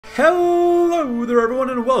Hello there everyone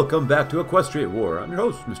and welcome back to Equestria War. I'm your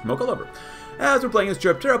host, Mr. Mocha Lover. As we're playing as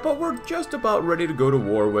Chirropterra, but we're just about ready to go to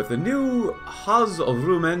war with the new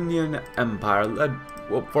Romanian Empire, led,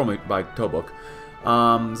 well, formerly by Tobuk.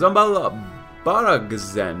 Zambal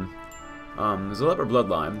Baragzen, the leper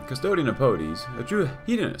bloodline, custodian of Podes, a true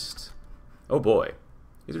hedonist. Oh boy,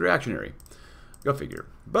 he's a reactionary. Go figure.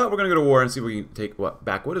 But we're gonna go to war and see if we can take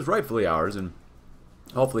back what is rightfully ours and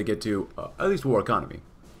hopefully get to at least war economy.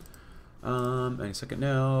 Any second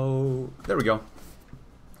now. There we go.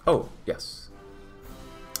 Oh, yes.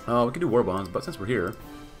 We can do war bonds, but since we're here,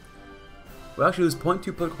 we'll actually lose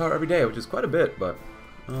 0.2 political power every day, which is quite a bit, but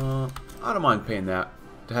I don't mind paying that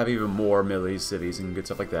to have even more millies, cities, and good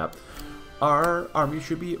stuff like that. Our army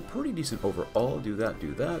should be pretty decent overall. Do that,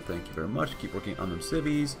 do that. Thank you very much. Keep working on them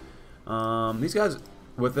civies. These guys,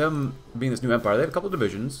 with them being this new empire, they have a couple of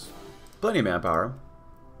divisions, plenty of manpower,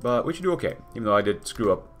 but we should do okay, even though I did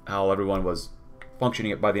screw up how everyone was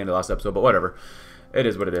functioning by the end of the last episode, but whatever. It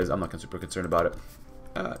is what it is. I'm not super concerned about it.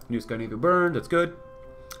 New Scandinavia burned. That's good.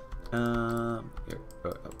 Here,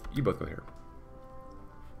 you both go here.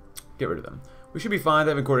 Get rid of them. We should be fine. They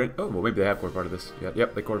haven't coordinated. Oh, well, maybe they have coordinated part of this. Yeah,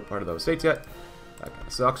 yep, they coordinated part of those states yet. That kind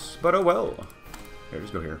of sucks, but oh well. Here,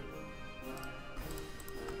 just go here.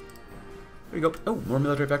 There you go. Oh, more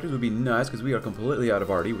military factories would be nice because we are completely out of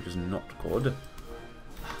arty, which is not good.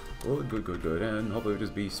 Good, good, good, and hopefully we'll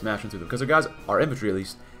just be smashing through them. Because our infantry at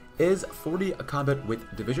least, is 40 combat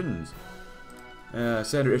with divisions.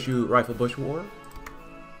 Standard issue rifle bush war.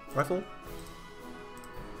 Rifle.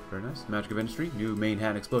 Very nice. Magic of industry. New main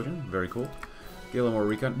hand explosion. Very cool. Get a little more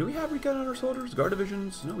recon. Do we have recon on our soldiers? Guard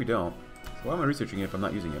divisions? No, we don't. So why am I researching it if I'm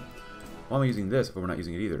not using it? Why am I using this if we're not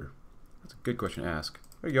using it either? That's a good question to ask.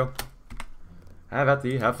 There you go.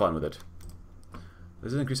 Have fun with it.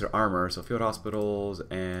 This is increase our armor, so field hospitals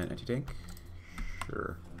and anti-tank.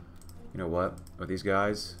 Sure. You know what? With these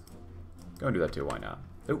guys, go and do that too. Why not?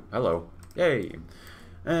 Oh, hello. Yay!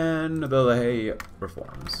 And the hay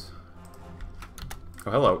reforms. Oh,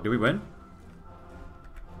 hello. Did we win?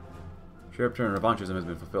 Chirropterra revanchism has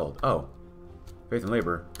been fulfilled. Oh. Faith and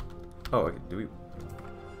labor. Oh, okay. Do we?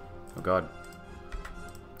 Oh God.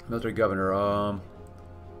 Military governor.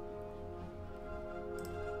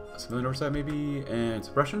 Civilian oversight maybe, and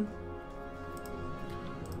suppression.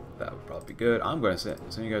 That would probably be good. I'm going to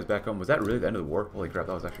send you guys back home. Was that really the end of the war? Holy crap,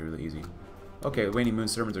 that was actually really easy. Okay, the waning moon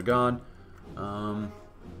sermons are gone.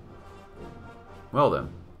 Well then.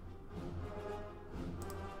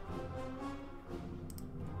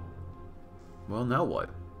 Well, now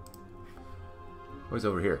what? What's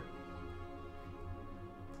over here?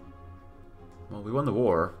 Well, we won the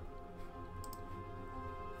war.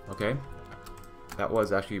 Okay. That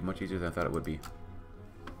was actually much easier than I thought it would be.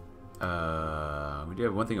 We do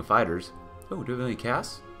have one thing of fighters. Oh, do we have any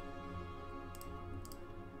casts?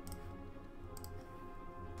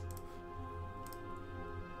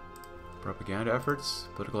 Propaganda efforts,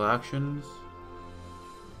 political actions,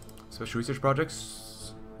 special research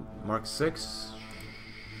projects, Mark 6,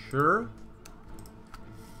 sure.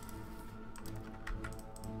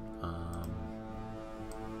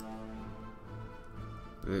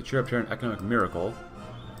 The Chirropterra economic miracle.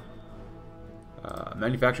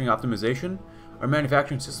 Manufacturing optimization. Our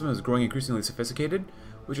manufacturing system is growing increasingly sophisticated,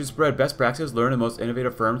 which should spread best practices, learn the most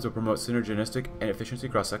innovative firms to promote synergistic and efficiency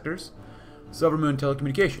across sectors. Silver Moon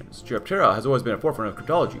Telecommunications. Chirropterra has always been at the forefront of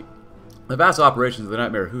cryptology. The vast operations of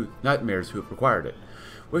the nightmares who have required it.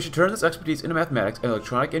 We should turn this expertise into mathematics and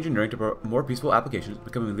electronic engineering to promote more peaceful applications,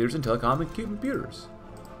 becoming leaders in telecom and computers.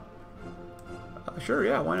 Sure,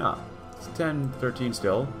 yeah, why not? It's 10-13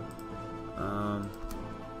 still.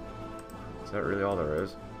 Is that really all there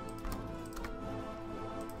is?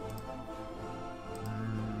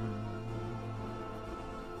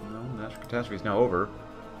 No, natural catastrophe is now over.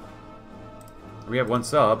 We have one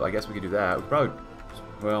sub. I guess we could do that. We probably,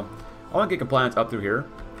 well, I want to get compliance up through here.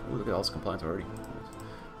 Ooh, look at all this compliance already.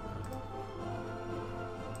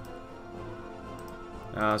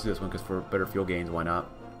 Let's do this one because for better fuel gains, why not?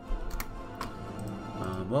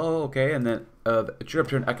 Well, okay, and then the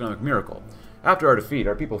Chirropterra economic miracle. After our defeat,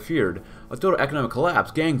 our people feared a total economic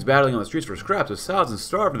collapse, gangs battling on the streets for scraps as thousands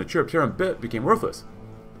starved and the Chirropterra bit became worthless,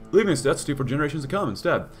 leaving us destitute for generations to come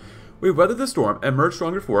instead. We've weathered the storm and emerged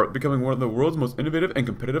stronger for it, becoming one of the world's most innovative and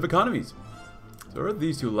competitive economies. So I read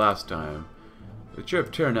these two last time. The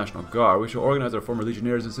Chirropterra National Guard, we shall organize our former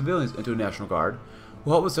legionnaires and civilians into a National Guard,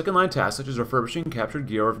 will help with second-line tasks such as refurbishing captured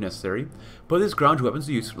gear if necessary, put these ground weapons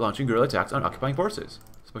to use launching guerrilla attacks on occupying forces.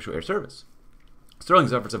 Special Air Service.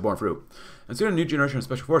 Sterling's efforts have borne fruit, and soon a new generation of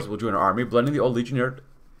special forces will join our army, blending the old legionnaire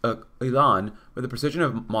elan with the precision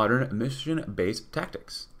of modern mission-based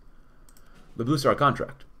tactics. the Blue Star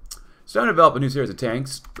contract. It's time to develop a new series of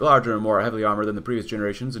tanks, larger and more heavily armored than the previous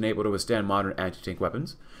generations and able to withstand modern anti-tank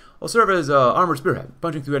weapons. Will serve as an armored spearhead,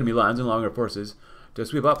 punching through enemy lines and allowing our forces to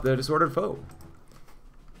sweep up the disordered foe.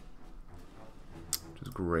 Which is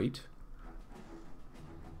great.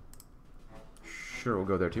 Sure, we'll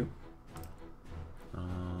go there too.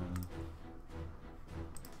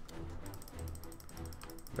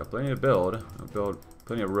 Got plenty to build. I'll build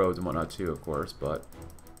plenty of roads and whatnot too, of course, but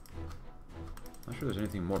I'm not sure there's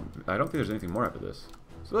anything more. I don't think there's anything more after this.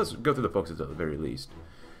 So let's go through the focuses at the very least.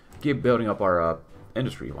 Keep building up our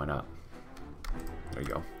industry, why not? There you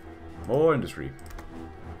go. More industry.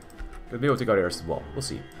 Maybe we'll take out Eris as well. We'll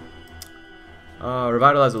see.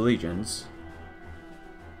 Revitalize the legions.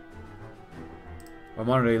 Or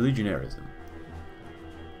modern day legionnarism.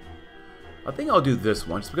 I think I'll do this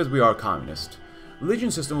one, just because we are communist. The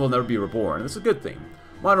legion system will never be reborn, and this is a good thing.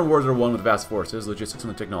 Modern wars are won with vast forces, logistics,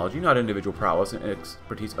 and technology, not individual prowess and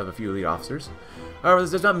expertise of a few elite officers. However,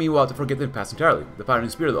 this does not mean we'll have to forget the past entirely. The fighting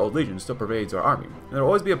spirit of the old legion still pervades our army, and there will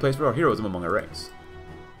always be a place for our heroism among our ranks.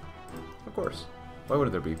 Of course. Why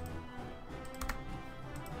wouldn't there be?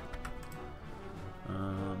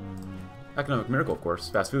 Economic miracle, of course.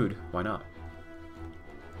 Fast food. Why not?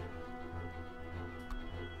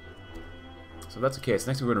 So that's the case.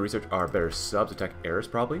 Next, we're going to research our better subs. Attack Eris,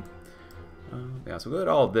 probably. Yeah, so we'll get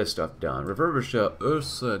all this stuff done. Refurbish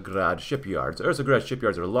Ursagrad shipyards. Ursagrad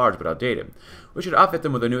shipyards are large but outdated. We should outfit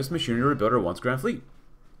them with the newest machinery to rebuild our once grand fleet.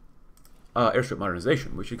 Airstrip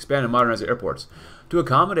modernization. We should expand and modernize the airports to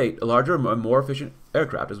accommodate a larger and more efficient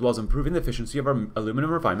aircraft, as well as improving the efficiency of our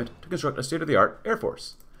aluminum refinement to construct a state-of-the-art air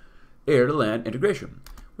force. Air-to-land integration.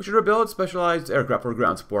 We should rebuild specialized aircraft for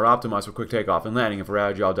ground support, optimized for quick takeoff and landing and for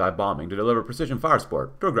agile dive bombing to deliver precision fire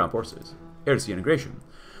support to our ground forces. Air-to-sea integration.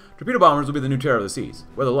 Torpedo bombers will be the new terror of the seas,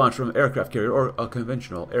 whether launched from an aircraft carrier or a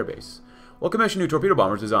conventional airbase. We'll commission new torpedo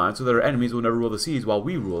bombers designed so that our enemies will never rule the seas while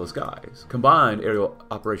we rule the skies. Combined aerial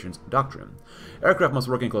operations doctrine. Aircraft must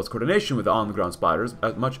work in close coordination with the on-the-ground spiders,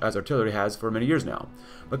 as much as artillery has for many years now.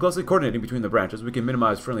 By closely coordinating between the branches, we can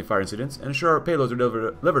minimize friendly fire incidents and ensure our payloads are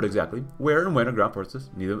delivered exactly where and when our ground forces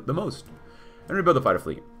need them the most. And rebuild the fighter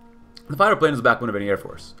fleet. The fighter plane is the backbone of any air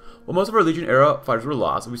force. While most of our Legion-era fighters were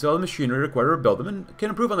lost, we still have the machinery required to rebuild them and can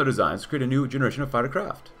improve on their designs to create a new generation of fighter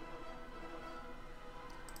craft.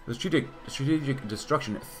 The strategic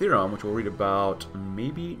destruction theorem, which we'll read about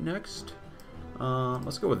maybe next.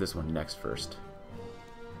 Let's go with this one next first.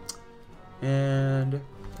 And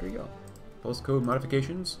there you go. Postcode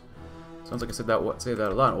modifications. Sounds like I said that say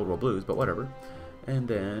that a lot in Old World Blues, but whatever. And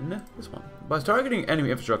then this one. By targeting enemy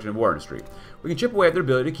infrastructure and war industry, we can chip away at their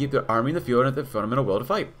ability to keep their army in the field and at their fundamental will to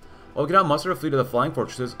fight. While we can outmuster a fleet of the flying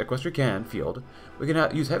fortresses Equestria can field, we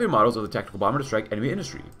can use heavy models of the tactical bomber to strike enemy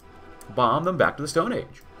industry. Bomb them back to the Stone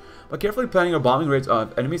Age. By carefully planning our bombing raids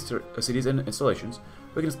of enemy cities and installations,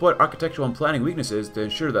 we can exploit architectural and planning weaknesses to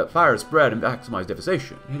ensure that fires spread and maximize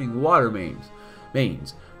devastation. Hitting water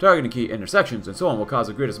mains, targeting key intersections, and so on will cause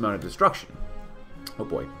the greatest amount of destruction. Oh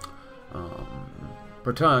boy.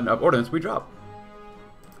 Per ton of ordnance we drop.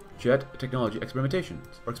 Jet technology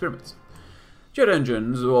experiments. Jet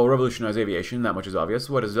engines will revolutionize aviation, that much is obvious.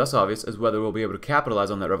 What is less obvious is whether we'll be able to capitalize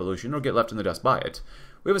on that revolution or get left in the dust by it.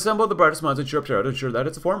 We have assembled the brightest minds in Chirropterra to ensure that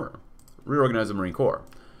it's a former. Reorganize the Marine Corps.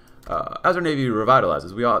 As our Navy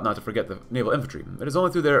revitalizes, we ought not to forget the naval infantry. It is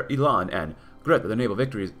only through their elan and grit that the naval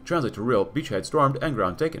victories translate to real beachhead stormed and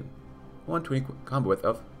ground taken. 120 combo width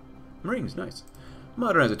of Marines, nice.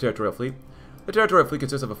 Modernize the territorial fleet. The territorial fleet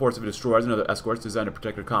consists of a force of destroyers and other escorts designed to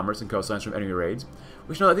protect our commerce and coastlines from enemy raids.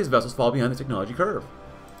 We should know that these vessels fall behind the technology curve.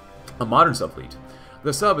 A modern subfleet.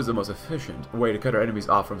 The sub is the most efficient way to cut our enemies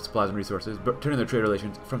off from supplies and resources, turning their trade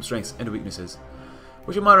relations from strengths into weaknesses.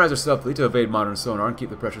 We should modernize our subfleet to evade modern sonar and keep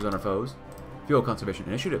the pressures on our foes. Fuel Conservation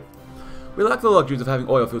Initiative. We lack the luxuries of having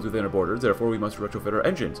oil fields within our borders, therefore we must retrofit our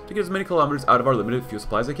engines to get as many kilometers out of our limited fuel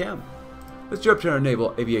supply as they can. Let's jump to our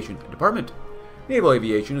Naval Aviation Department. Naval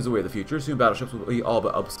aviation is the way of the future. Soon battleships will be all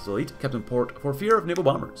but obsolete, kept in port for fear of naval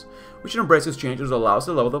bombers. We should embrace this change as it will allow us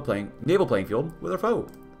to level the naval playing field with our foe.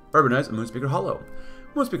 Urbanize Moonspeaker Hollow.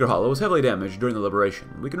 Moonspeaker Hollow was heavily damaged during the liberation.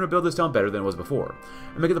 We can rebuild this town better than it was before,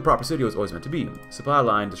 and make it the proper city it was always meant to be. Supply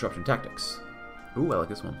line disruption tactics. Ooh, I like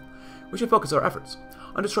this one. We should focus our efforts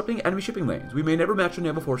on disrupting enemy shipping lanes. We may never match the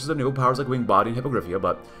naval forces of naval powers like Wing Body and Hippogriffia,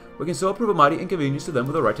 but we can still prove a mighty inconvenience to them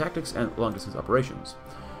with the right tactics and long-distance operations.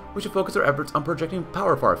 We should focus our efforts on projecting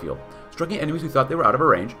power far afield. Striking enemies who thought they were out of our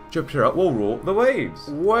range, Chirropterra will rule the waves.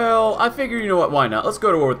 Well, I figure, you know what, why not? Let's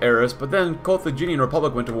go to war with Eris, but then Carthaginian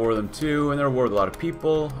Republic went to war with them too, and they're at war with a lot of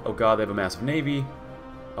people. Oh god, they have a massive navy.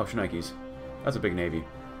 Oh, Shnikes. That's a big navy.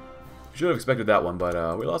 Should have expected that one,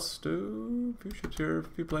 but we lost to A few ships here, a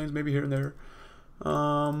few planes maybe here and there.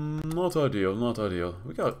 Not ideal, not ideal.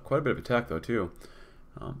 We got quite a bit of attack though too.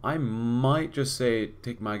 I might just say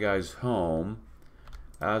take my guys home,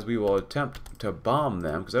 as we will attempt to bomb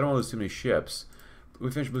them because I don't want to lose too many ships.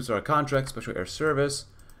 We finished boosting our contract, special air service.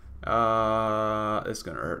 It's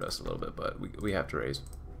gonna hurt us a little bit, but we have to raise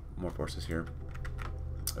more forces here.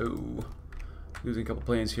 Ooh, losing a couple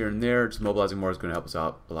planes here and there, just mobilizing more is gonna help us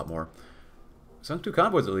out a lot more. Sunk 2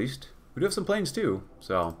 convoys at least. We do have some planes too,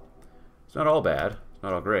 so it's not all bad. It's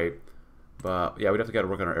not all great, but yeah, we'd have to get to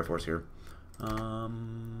work on our air force here.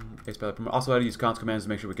 Also, I had to use cons commands to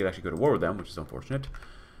make sure we could actually go to war with them, which is unfortunate.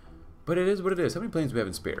 But it is what it is. How many planes do we have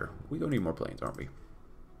in spare? We don't need more planes, aren't we?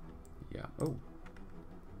 Yeah. Oh.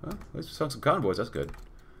 Well, at least we sunk some convoys. That's good.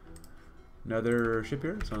 Another ship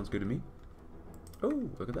here. Sounds good to me. Oh,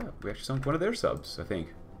 look at that. We actually sunk one of their subs, I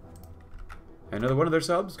think. Another one of their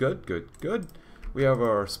subs. Good, good, good. We have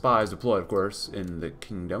our spies deployed, of course, in the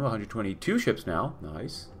kingdom. 122 ships now.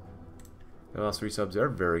 Nice. The last 3 subs there.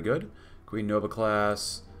 Very good. Queen Nova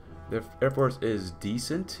class. Their air force is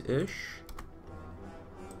decent-ish.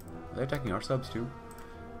 Are they attacking our subs too?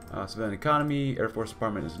 Civilian economy. Air Force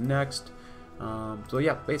Department is next. So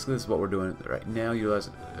yeah, basically this is what we're doing right now. Utilize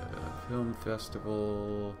film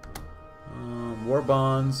festival. War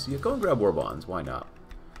bonds. Yeah, go and grab war bonds. Why not?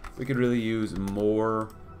 We could really use more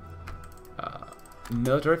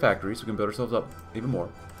military factories so we can build ourselves up even more.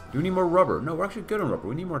 Do we need more rubber? No, we're actually good on rubber.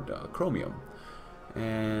 We need more chromium.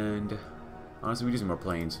 And honestly, we just need more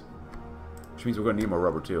planes. Which means we're going to need more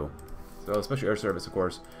rubber too. So special air service, of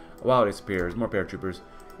course. A while it disappears. More paratroopers.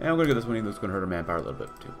 And I'm going to get this one in that's going to hurt our manpower a little bit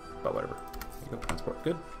too. But whatever. There you go. Transport.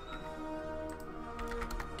 Good.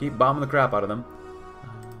 Keep bombing the crap out of them.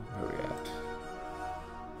 Where are we at?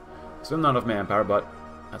 Still not enough manpower, but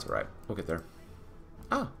that's alright. We'll get there.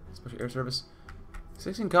 Ah! Special air service.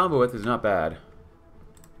 16 combo width is not bad.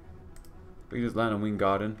 We can just land on Wing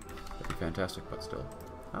Garden. That'd be fantastic, but still.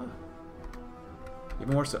 Ah.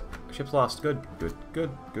 Even more so. Ships lost. Good. Good. Good.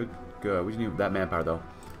 Good. Good. We just need that manpower, though.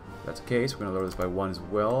 If that's the case, we're going to lower this by 1 as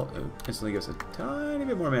well. It instantly gives us a tiny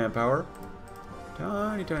bit more manpower.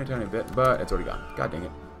 Tiny, tiny, tiny bit. But it's already gone. God dang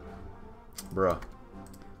it. Bruh.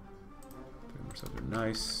 3 more subs are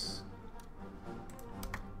nice.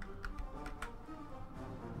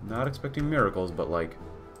 Not expecting miracles, but like...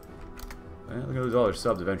 Well, they're going to lose all their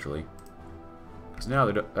subs eventually. Because now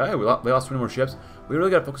they lost 20 more ships. We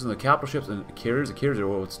really got to focus on the capital ships and carriers. The carriers are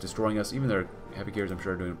what's destroying us. Even their heavy carriers, I'm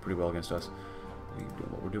sure, are doing pretty well against us. Doing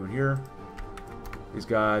what we're doing here. These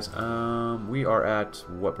guys, we are at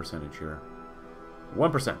what percentage here?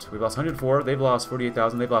 1%. We've lost 104. They've lost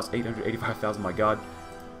 48,000. They've lost 885,000. My God.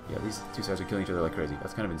 Yeah, these two sides are killing each other like crazy.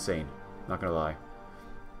 That's kind of insane. Not gonna lie.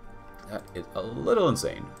 That is a little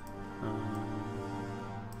insane.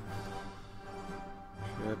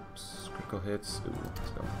 Ships, critical hits. Ooh, let's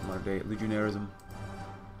go. Modern day legionnarism.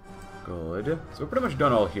 Good. So we're pretty much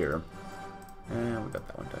done all here. And we got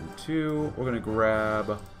that one done too. We're gonna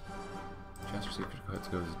grab. Chance to see if critical hits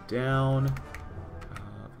goes down.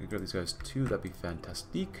 If we can grab these guys too, that'd be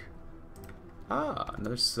fantastic. Ah,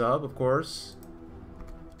 another sub, of course.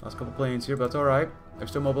 Last couple planes here, but that's alright. They're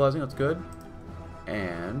still mobilizing, that's good.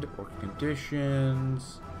 And working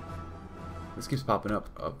conditions. This keeps popping up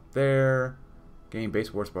there. Gain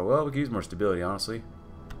base war support. Well, we could use more stability, honestly.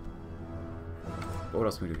 But what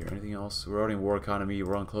else can we do here? Anything else? We're already in war economy.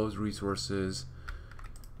 We're on closed resources.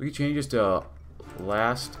 We can change this to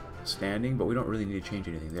last standing, but we don't really need to change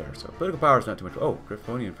anything there. So political power is not too much. Oh,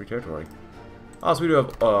 Griffonian free territory. Also, we do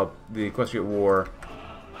have the Equestria War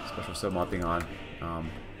special sub-mod thing on.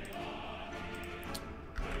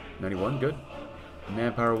 91, good.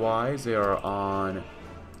 Manpower-wise, they are on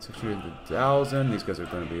 600,000. These guys are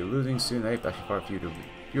going to be losing soon. They have actually far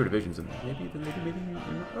fewer divisions, and maybe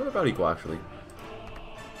they're about equal actually.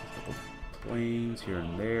 A couple planes here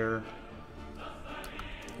and there.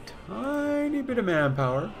 Tiny bit of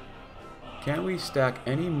manpower. Can we stack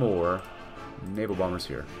any more naval bombers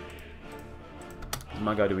here?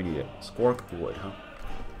 My God, do we need it? Squark wood, huh?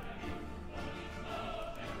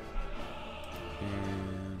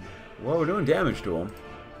 And, well, we're doing damage to them.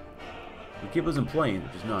 We keep losing planes,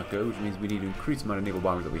 which is not good, which means we need to increase the amount of naval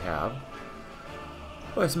bombers that we have.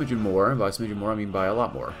 By a smidgen more. By a smidgen more, I mean by a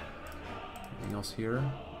lot more. Anything else here?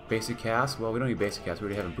 Basic cast? Well, we don't need basic cast. We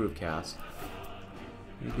already have improved cast.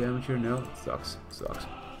 Any damage here? No? It sucks. It sucks.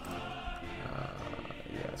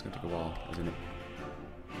 Yeah, it's going to take a while, isn't it?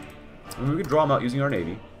 I mean, we could draw them out using our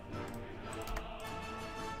navy.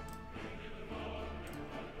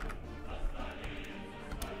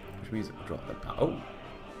 Which means draw them out. Oh!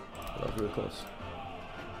 That was really close.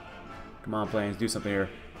 Come on, planes, do something here.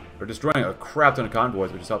 We're destroying a crap ton of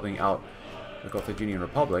convoys, which is helping out the Carthaginian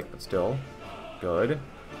Republic, but still good.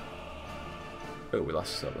 Oh, we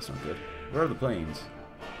lost that's not good. Where are the planes?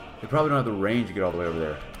 They probably don't have the range to get all the way over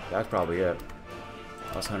there. That's probably it.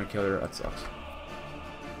 Lost 100 killer, that sucks.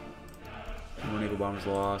 More naval bombers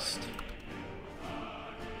lost.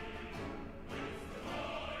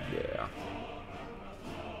 Yeah.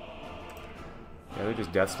 Yeah, they're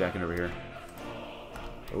just death stacking over here.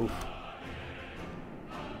 Oof.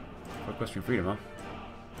 Equestrian freedom, huh?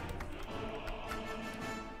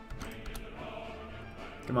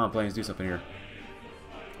 Come on, planes, do something here.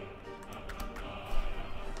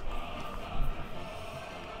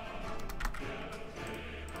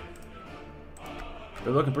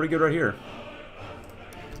 They're looking pretty good right here.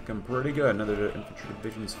 Looking pretty good. Another infantry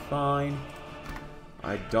division's fine.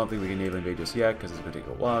 I don't think we can naval invade just yet because it's going to take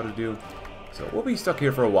a while to do. So we'll be stuck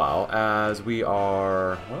here for a while as we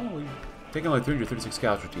are, well, we've taken like 336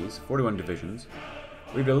 casualties, 41 divisions.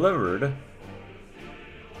 We've delivered,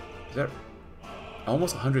 is that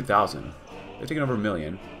almost 100,000? They're taking over 1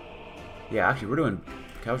 million. Yeah, actually, we're doing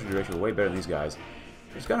casualty ratio way better than these guys.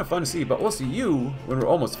 It's kind of fun to see, but we'll see you when we're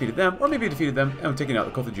almost defeated them, or maybe defeated them and we're taking out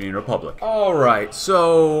the Carthaginian Republic. Alright,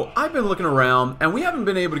 so I've been looking around, and we haven't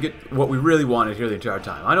been able to get what we really wanted here the entire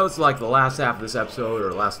time. I know it's like the last half of this episode, or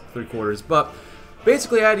the last 3/4, but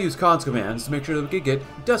basically I had to use cons commands to make sure that we could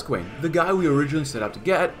get Dusk Wane, the guy we originally set out to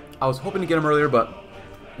get. I was hoping to get him earlier, but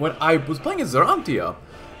when I was playing as Zarantia,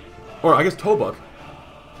 or I guess Tobuk,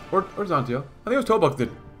 or Zantia, I think it was Tobuk that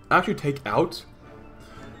actually take out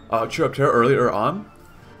Chirropterra earlier on.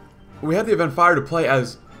 We had the event fire to play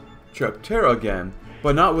as Chirropterra again,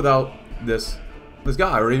 but not without this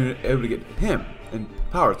guy, or even able to get him in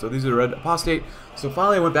power. So these are red apostate. So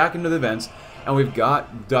finally I went back into the events, and we've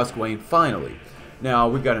got Dusk Wane finally. Now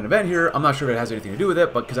we've got an event here. I'm not sure if it has anything to do with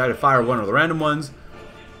it, but because I had to fire one of the random ones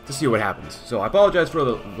to see what happens. So I apologize for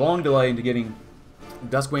the long delay into getting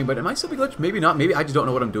Dusk Wane, but it might still be glitched. Maybe not. Maybe I just don't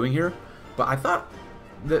know what I'm doing here. But I thought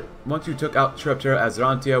that once you took out Chirropterra as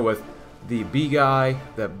Zarantia with the B guy,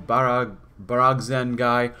 the Baragzen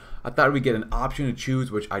guy, I thought we'd get an option to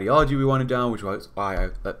choose which ideology we wanted down, which was why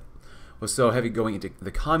I was so heavy going into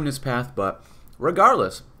the communist path, but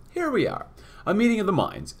regardless, here we are. A meeting of the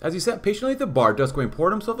minds. As he sat patiently at the bar, Dusk Wane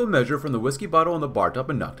poured himself a measure from the whiskey bottle on the bar top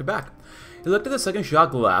and knocked it back. He looked at the second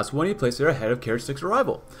shot glass when he placed it ahead of Carrot Stick's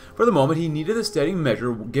arrival. For the moment, he needed a steadying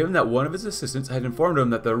measure, given that one of his assistants had informed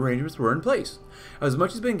him that the arrangements were in place. As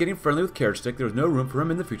much as he'd been getting friendly with Carrot Stick, there was no room for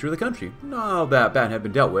him in the future of the country. Now that bad had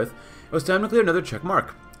been dealt with, it was time to clear another check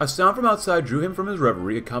mark. A sound from outside drew him from his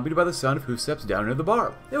reverie, accompanied by the sound of hoofsteps down into the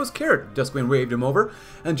bar. It was Carrot. Dusk Wane waved him over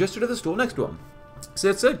and gestured at the stool next to him.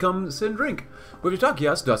 Said, come sit and drink. With your talk,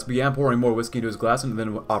 yes, Dusk began pouring more whiskey into his glass and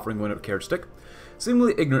then offering one of Carrot Stick.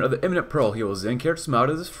 Seemingly ignorant of the imminent peril he was in, Carrot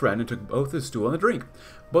smiled at his friend and took both his stool and the drink.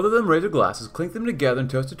 Both of them raised their glasses, clinked them together, and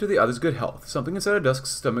toasted to the other's good health. Something inside of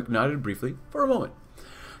Dusk's stomach nodded briefly for a moment.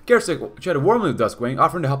 Carrot Stick chatted warmly with Dusk Wane,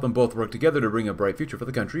 offering to help them both work together to bring a bright future for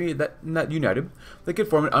the country that united, they could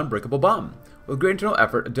form an unbreakable bond. With great internal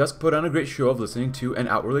effort, Dusk put on a great show of listening to and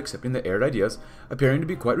outwardly accepting the aired ideas, appearing to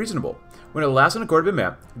be quite reasonable. When at last an accord had been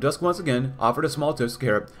met, Dusk once again offered a small toast to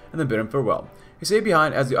Carrot and then bid him farewell. He stayed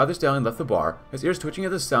behind as the other stallion left the bar, his ears twitching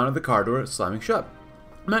at the sound of the car door slamming shut.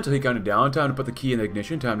 Mentally he counted down, time to put the key in the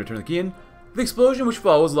ignition, time to turn the key in. The explosion which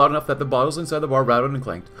followed was loud enough that the bottles inside the bar rattled and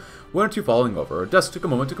clanked, one or two falling over. Dusk took a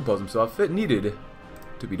moment to compose himself. It needed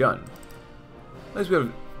to be done. Let's be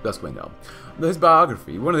Dusk Wane now. His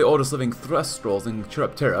biography, one of the oldest living thrustrels in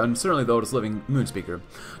Chirropterra, and certainly the oldest living moonspeaker.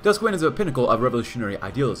 Dusk Wane is a pinnacle of revolutionary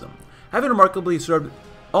idealism. Having remarkably served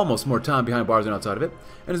almost more time behind bars than outside of it,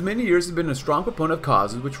 and as many years has been a strong proponent of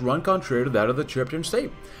causes which run contrary to that of the Chirropterran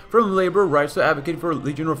state, from labor rights to advocating for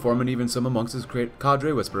legion reform, and even some amongst his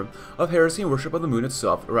cadre whisper of heresy and worship of the moon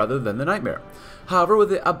itself rather than the nightmare. However, with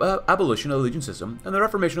the abolition of the legion system and the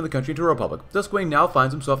reformation of the country into a republic, Dusk Wane now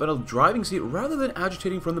finds himself in a driving seat rather than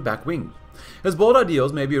agitating from the back wing. His bold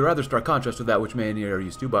ideals may be a rather stark contrast to that which many are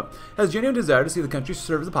used to, but his genuine desire to see the country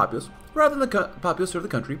serve the populace rather than the populace serve the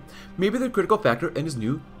country may be the critical factor in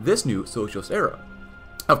this new socialist era.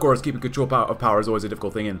 Of course, keeping control of power is always a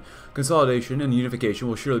difficult thing, and consolidation and unification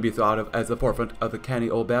will surely be thought of as the forefront of the canny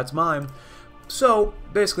old bat's mind. So,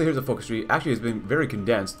 basically, here's the focus tree. Actually, it's been very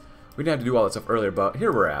condensed. We didn't have to do all that stuff earlier, but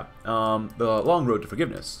here we're at. The long road to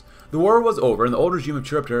forgiveness. The war was over, and the old regime of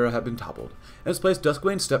Chirropterra had been toppled. In its place, Dusk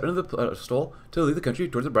Wane stepped into the pedestal to lead the country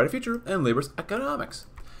towards a brighter future and labor's economics.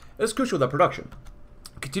 It is crucial that production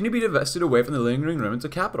continue to be divested away from the lingering remnants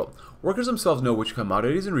of capital. Workers themselves know which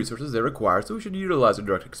commodities and resources they require, so we should utilize their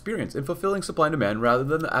direct experience in fulfilling supply and demand rather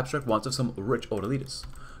than the abstract wants of some rich old elitists,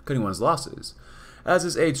 cutting one's losses. As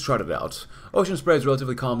his aides trotted out, Ocean Spray's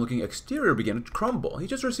relatively calm-looking exterior began to crumble. He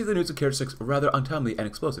just received the news of Kierstick's rather untimely and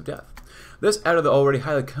explosive death. This, added to the already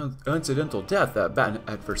highly coincidental death that Batten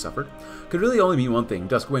had first suffered, could really only mean one thing: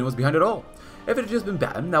 Dusk Wane was behind it all. If it had just been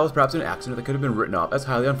Batten, that was perhaps an accident that could have been written off as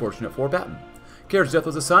highly unfortunate for Batten. Kier's death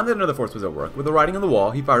was a sign that another force was at work. With the writing on the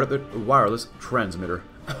wall, he fired up the wireless transmitter.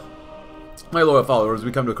 My loyal followers,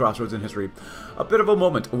 we come to a crossroads in history. A bit of a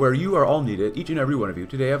moment where you are all needed, each and every one of you.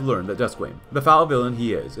 Today I've learned that Dusk Wane, the foul villain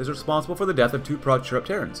he is responsible for the death of 2 proud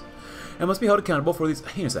Chirropterrans, and must be held accountable for these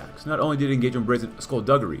heinous acts. Not only did he engage in brazen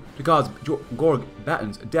skullduggery to cause Gorg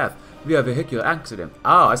Batten's death via vehicular accident.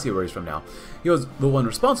 Ah, I see where he's from now. He was the one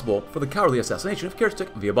responsible for the cowardly assassination of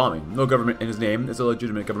Kierstick via bombing. No government in his name is a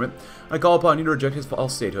legitimate government. I call upon you to reject his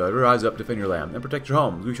false statehood, rise up, defend your land, and protect your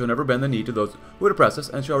homes. We shall never bend the knee to those who would oppress us,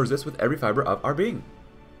 and shall resist with every fiber of our being.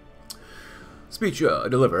 Speech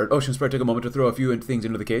delivered, Ocean Spray took a moment to throw a few things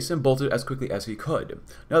into the case and bolted as quickly as he could.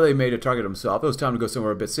 Now that he made a target of himself, it was time to go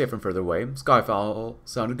somewhere a bit safer and further away. Skyfall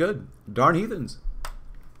sounded good. Darn heathens.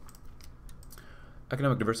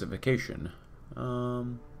 Economic diversification.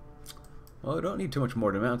 Well, I don't need too much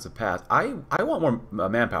more demands of path. I want more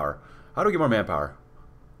manpower. How do we get more manpower?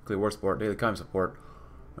 Clear war support, daily climb support.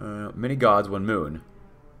 Many gods, 1 moon.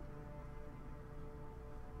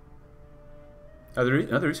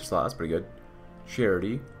 Another research slot, that's pretty good.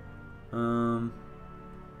 Charity. We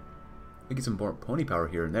get some more pony power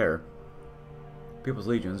here and there. People's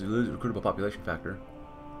legions. We lose recruitable population factor.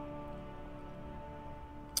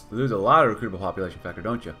 You lose a lot of recruitable population factor,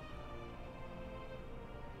 don't you?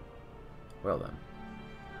 Well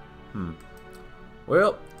then.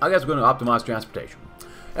 Well, I guess we're going to optimize transportation.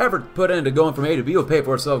 Effort put into going from A to B will pay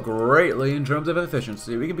for itself greatly in terms of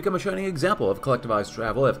efficiency. We can become a shining example of collectivized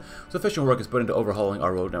travel if sufficient work is put into overhauling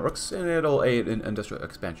our road networks, and it'll aid in industrial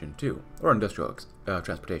expansion too, or industrial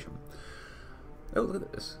transportation. Oh, look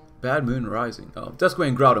at this. Bad Moon Rising. Oh, Dusk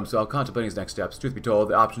Wane growled himself, contemplating his next steps. Truth be told,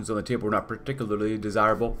 the options on the table were not particularly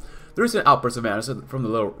desirable. The recent outbursts of madness from the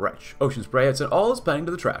little wretch, Ocean Spray, had sent all his planning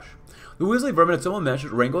to the trash. The Weasley vermin had somehow managed to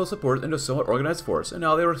wrangle his support into a somewhat organized force, and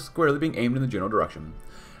now they were squarely being aimed in the general direction.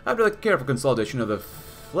 After the careful consolidation of the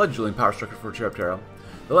fledgling power structure for Chirropterra,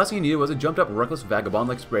 the last thing he needed was a jumped-up, reckless vagabond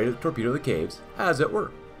like Spray to torpedo the caves, as it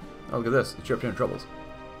were. Oh, look at this, the Chirropterran troubles.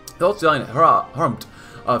 The old stallion humped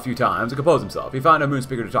a few times to compose himself. He found a moon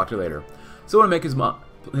speaker to talk to later. Someone to make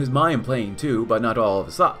his mind plain too, but not all of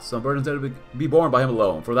his thoughts. Some burdens had to be borne by him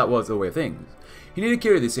alone, for that was the way of things. He needed to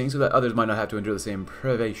carry these things so that others might not have to endure the same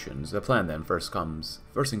privations. The plan then, first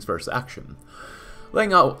things first, action.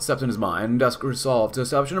 Laying out steps in his mind, Dusk resolved to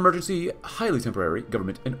establish an emergency, highly temporary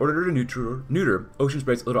government in order to neuter Ocean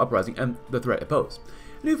Spray's little uprising and the threat it posed.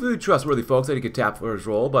 He knew few trustworthy folks that he could tap for his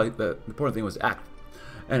role, but the important thing was to act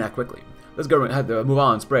quickly. This government had to move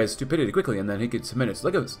on Spray's stupidity quickly, and then he could cement its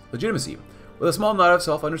legitimacy. With a small nod of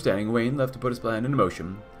self-understanding, Wayne left to put his plan into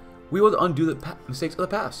motion. We will undo the mistakes of the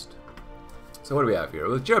past. So what do we have here?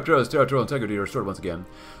 With Chirropterra's territorial integrity restored once again,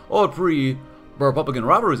 old pre-Republican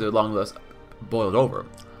rivalries at long last boiled over.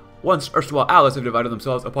 Once erstwhile allies have divided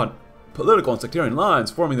themselves upon political and sectarian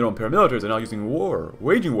lines, forming their own paramilitaries and now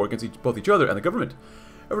waging war against both each other and the government.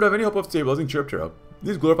 Ever to have any hope of stabilizing Chirropterra,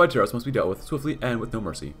 these glorified terrorists must be dealt with swiftly and with no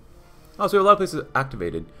mercy. Also, we have a lot of places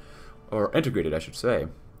activated, or integrated, I should say,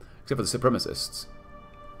 except for the supremacists.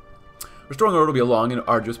 Restoring order will be a long and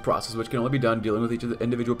arduous process which can only be done dealing with each of the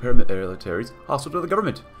individual paramilitaries hostile to the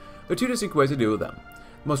government. There are 2 distinct ways to deal with them.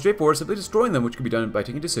 The most straightforward is simply destroying them, which can be done by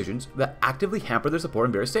taking decisions that actively hamper their support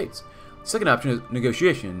in various states. The second option is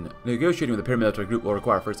negotiation. Negotiating with the paramilitary group will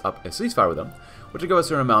require first up a ceasefire with them, which will give a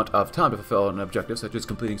certain amount of time to fulfill an objective such as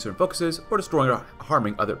completing certain focuses or destroying or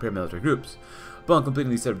harming other paramilitary groups. Upon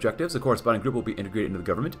completing these set objectives, the corresponding group will be integrated into the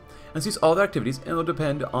government and cease all their activities, and will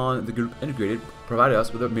depend on the group integrated, providing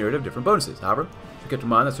us with a myriad of different bonuses. However, should keep in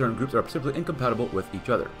mind that certain groups are simply incompatible with each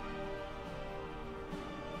other.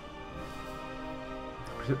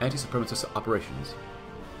 Anti-supremacist operations.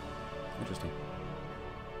 Interesting.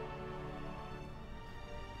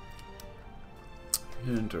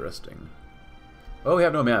 Interesting. Oh, we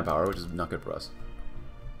have no manpower, which is not good for us.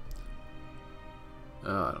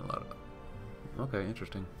 I don't know. Okay,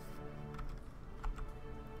 interesting.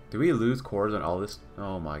 Do we lose cores on all this?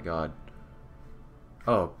 Oh my god.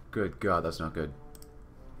 Oh, good god, that's not good.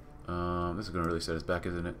 This is gonna really set us back,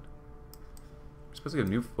 isn't it? We're supposed to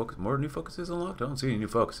get more new focuses unlocked? I don't see any new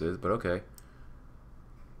focuses, but okay.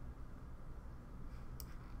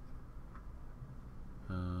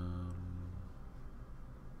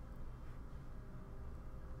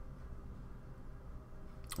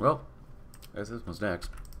 Well, I guess this one's next.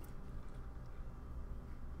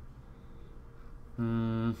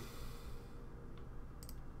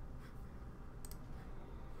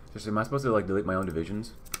 Just, am I supposed to like delete my own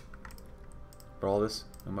divisions for all this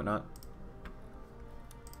and whatnot?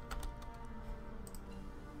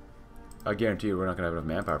 I guarantee you we're not going to have enough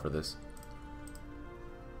manpower for this.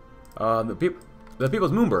 The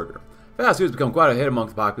People's Moonburger. Fast food has become quite a hit among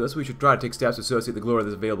the populace. We should try to take steps to associate the glory of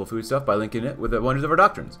this available foodstuff by linking it with the wonders of our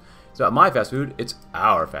doctrines. It's not my fast food, it's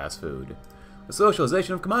our fast food. The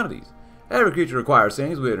socialization of commodities. Every creature requires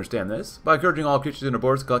things, we understand this. By encouraging all creatures in our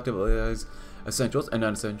borders to collectivize essentials and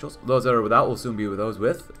non-essentials, those that are without will soon be with those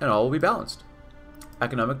with, and all will be balanced.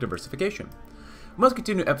 Economic diversification. We must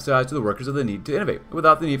continue to emphasize to the workers of the need to innovate,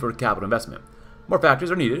 without the need for capital investment. More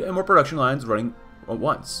factories are needed, and more production lines running at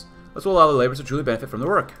once. This will allow the laborers to truly benefit from the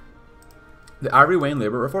work. The Ivory Wane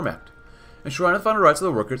Labor Reform Act. Ensuring the fundamental rights of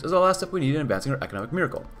the workers is the last step we need in advancing our economic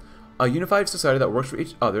miracle. A unified society that works for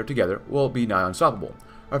each other together will be nigh unstoppable.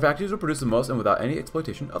 Our factories will produce the most and without any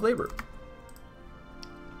exploitation of labor.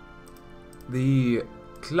 The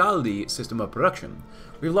Claldi system of production.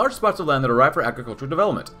 We have large spots of land that are ripe for agricultural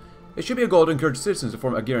development. It should be a goal to encourage citizens to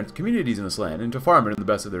form adherent communities in this land and to farm it in the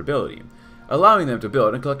best of their ability. Allowing them to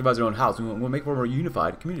build and collectivize their own housing will make for a more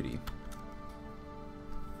unified community.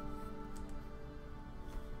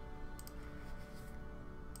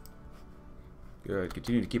 Good.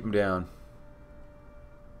 Continue to keep them down.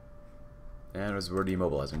 And as we're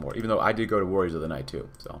demobilizing more. Even though I did go to Warriors of the Night too.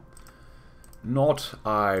 So, not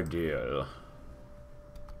ideal.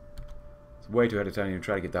 It's way too ahead of time to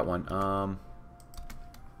try to get that one.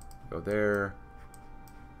 Go there.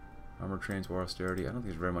 Armor trains, war austerity. I don't think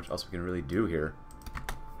there's very much else we can really do here.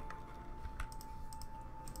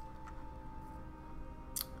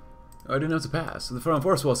 I denounce a pass from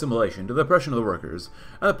enforceable assimilation to the oppression of the workers,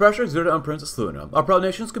 and the pressure exerted on Princess Luna. Our proud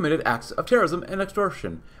nations committed acts of terrorism and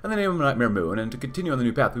extortion in the name of Nightmare Moon, and to continue on the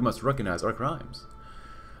new path we must recognize our crimes.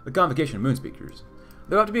 The Convocation of Moon Speakers.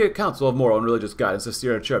 There ought to be a council of moral and religious guidance to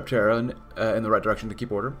steer Chirropterra in the right direction to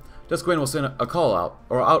keep order. Dusk Wane will send a call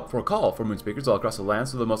out for a call for Moon Speakers all across the land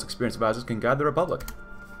so the most experienced advisors can guide the Republic.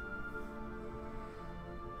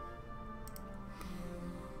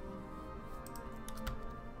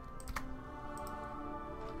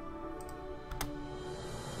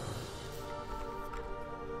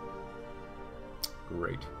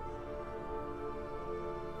 Great.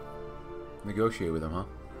 Negotiate with them, huh?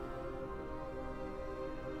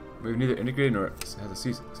 We've neither integrated nor has a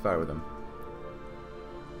ceasefire with them.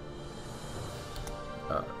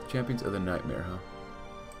 Champions of the Nightmare, huh?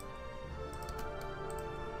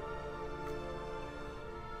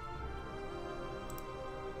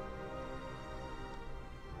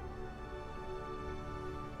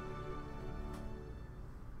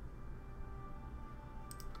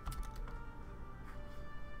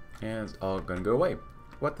 And it's all gonna go away.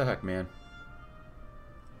 What the heck, man?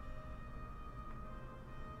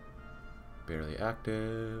 Barely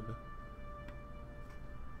active.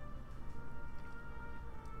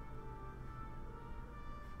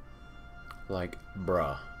 Like,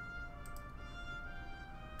 bruh.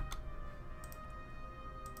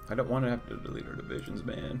 I don't want to have to delete our divisions,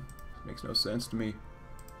 man. It makes no sense to me.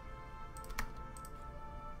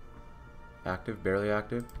 Active, barely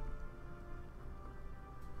active.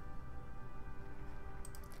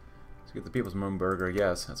 Let's get the People's Moon Burger, I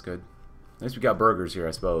guess. That's good. At least we got burgers here,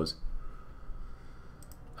 I suppose.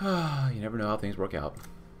 You never know how things work out.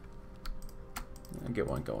 I'll get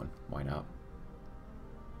one going. Why not?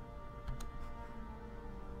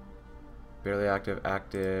 Barely active,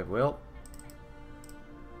 active. Well.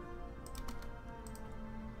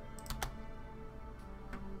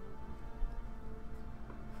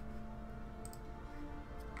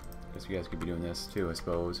 Guess you guys could be doing this too, I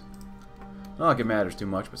suppose. Not like it matters too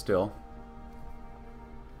much, but still.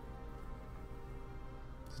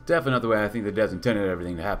 It's definitely not the way I think the devs intended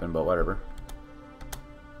everything to happen, but whatever.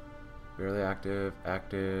 Barely active,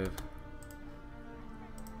 active.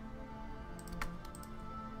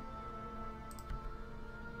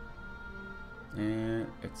 And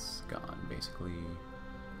it's gone, basically.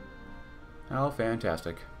 How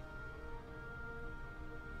fantastic.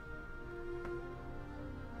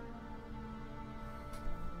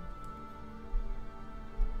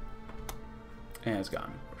 And it's gone,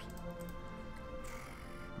 of course.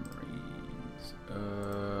 Marines.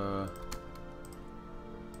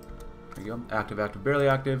 There you go. Active, active, barely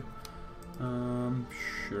active.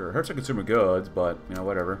 Sure. Hurts our consumer goods, but, you know,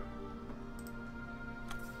 whatever.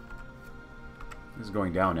 This is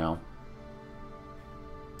going down now.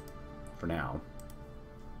 For now.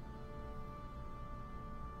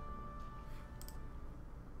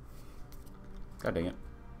 God dang it.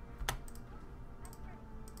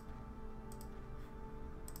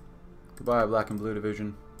 Goodbye, Black and Blue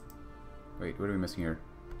Division. Wait, what are we missing here?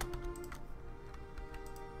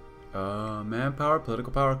 Manpower,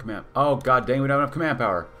 political power, command. Oh, god dang, we don't have enough command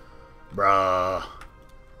power. Bruh.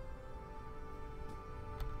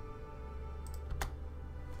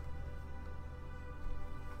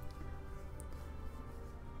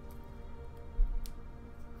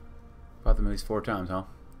 Fought them at least 4 times, huh?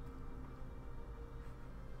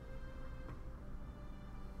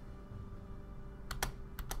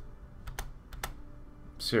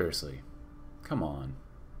 Seriously. Come on.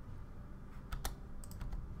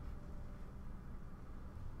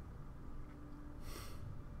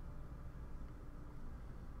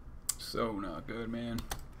 So not good, man.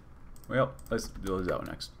 Well, let's do that one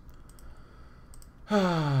next.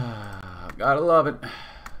 Gotta love it.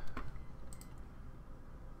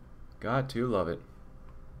 Got to love it.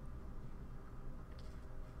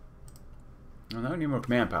 Well, now we need more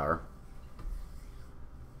command power.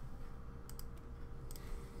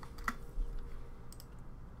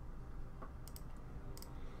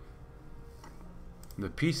 The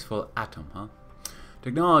peaceful atom, huh?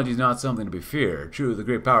 Technology is not something to be feared. True, the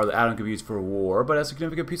great power of the atom can be used for war, but has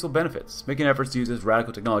significant peaceful benefits. Making efforts to use this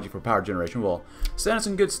radical technology for power generation will stand us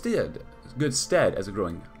in good stead as a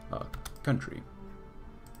growing country.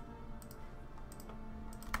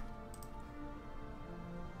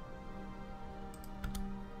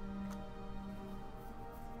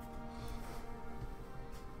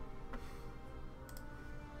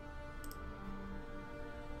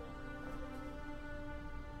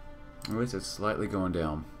 At least it's slightly going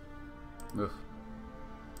down. Ugh.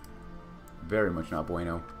 Very much not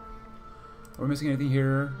bueno. Are we missing anything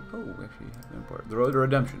here? Oh, actually, important. The road to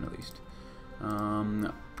redemption, at least.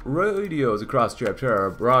 Radios across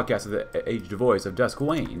Chirropterra broadcasted the aged voice of Dusk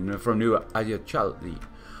Wane from New Ayachalli.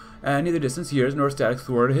 And neither distant years nor static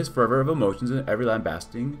thwarted his fervor of emotions in every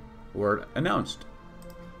lambasting word announced.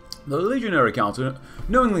 The Legionary Council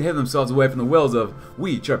knowingly hid themselves away from the wills of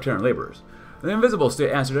we Chirropterran laborers. The Invisible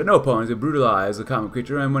State answered at no point to brutalize the common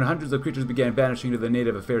creature, and when hundreds of creatures began vanishing to the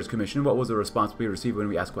Native Affairs Commission, what was the response we received when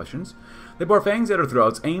we asked questions? They bore fangs at our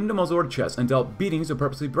throats, aimed a muzzle at our chests, and dealt beatings to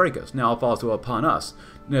purposely break us. Now it falls upon us.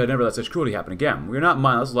 Never let such cruelty happen again. We are not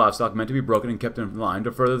mindless livestock meant to be broken and kept in line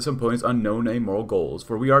to further some opponent's unknown amoral goals,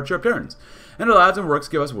 for we are Chirropterrans, and our lives and works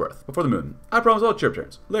give us worth. Before the moon, I promise all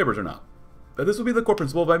Chirropterrans, laborers or not, that this will be the core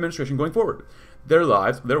principle of administration going forward. Their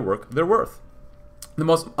lives, their work, their worth. The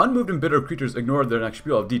most unmoved and bitter creatures ignored their next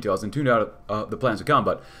spiel of details and tuned out the plans to come,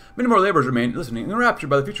 but many more laborers remained listening and enraptured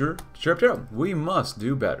by the future Chirropterra. We must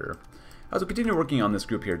do better. As we continue working on this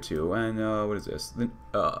group here too, and what is this? The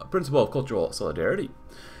principle of cultural solidarity.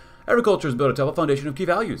 Every culture is built upon a foundation of key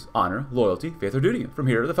values: honor, loyalty, faith, or duty. From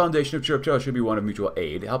here, the foundation of Chirropterra should be one of mutual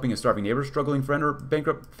aid, helping a starving neighbor, struggling friend, or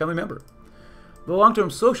bankrupt family member. The long-term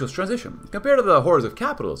socialist transition. Compared to the horrors of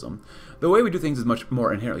capitalism, the way we do things is much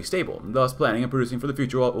more inherently stable. Thus, planning and producing for the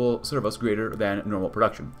future will serve us greater than normal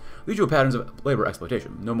production. The usual patterns of labor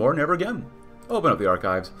exploitation. No more, never again. Open up the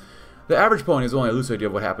archives. The average pony is only a loose idea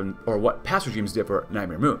of what happened or what past regimes did for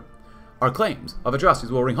Nightmare Moon. Our claims of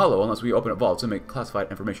atrocities will ring hollow unless we open up vaults and make classified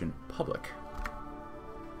information public.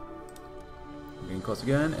 Getting close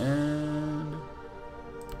again, and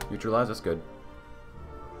neutralize. That's good.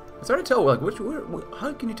 It's hard to tell, like,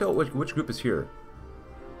 how can you tell which group is here?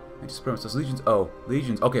 I just promised us legions. Oh,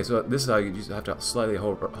 legions. Okay, so this is how you just have to slightly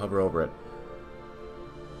hover over it.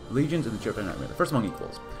 Legions and the Chirropterra Nightmare. The first among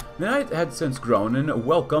equals. The night had since grown in a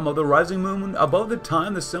welcome of the rising moon above the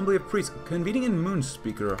time the assembly of priests convening in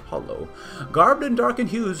Moonspeaker Hollow, garbed in darkened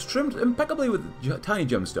hues, trimmed impeccably with tiny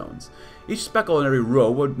gemstones. Each speckle in every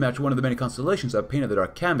row would match one of the many constellations that painted the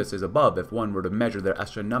dark canvases above if one were to measure their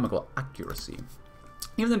astronomical accuracy.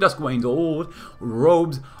 Even the Dusk Wane's old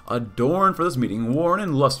robes, adorned for this meeting, worn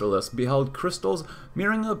and lusterless, beheld crystals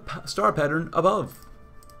mirroring a star pattern above.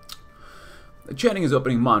 Chanting his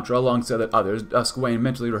opening mantra alongside the others, Dusk Wane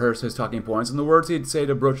mentally rehearsed his talking points and the words he'd say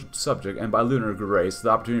to broach the subject, and by lunar grace, the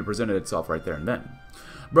opportunity presented itself right there and then.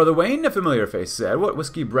 Brother Wayne, a familiar face, said, "What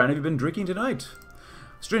whiskey brand have you been drinking tonight?"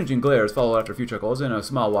 Stringent glares followed after a few chuckles, and a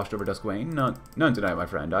smile washed over Dusk Wane. None tonight, my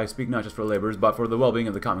friend. I speak not just for laborers, but for the well-being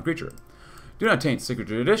of the common creature. Do not taint sacred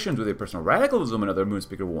traditions with your personal radicalism, another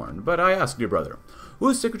Moonspeaker warned. But I ask, dear brother,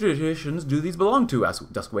 whose sacred traditions do these belong to?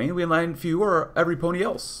 Asked Dusk Wane. We enlighten few or every pony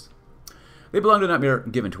else. They belong to not mere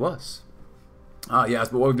given to us. Ah, yes,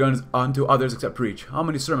 but what we've done is unto others except preach. How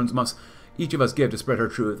many sermons must each of us give to spread her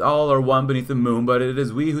truth? All are one beneath the moon, but it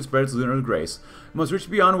is we who spread its lunar grace. We must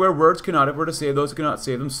reach beyond where words cannot if we're to save those who cannot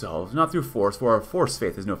save themselves, not through force, for our force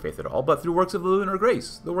faith is no faith at all, but through works of the lunar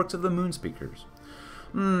grace, the works of the Moonspeakers.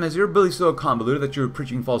 Is your ability so convoluted that your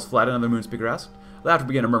preaching falls flat? Another moon speaker asked. Laughter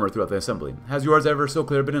began to murmur throughout the assembly. Has yours ever so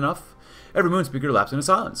clear been enough? Every moon speaker lapsed into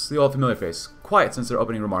silence. The old familiar face, quiet since their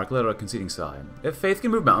opening remark, let out a conceding sigh. If faith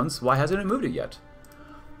can move mountains, why hasn't it moved it yet?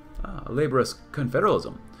 Laborious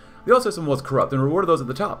confederalism. The old system was corrupt and rewarded those at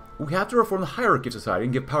the top. We have to reform the hierarchy of society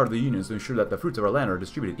and give power to the unions to ensure that the fruits of our land are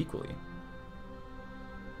distributed equally.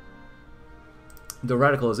 The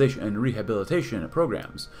radicalization and rehabilitation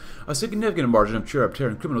programs. A significant margin of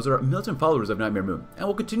Chirropterran criminals are militant followers of Nightmare Moon, and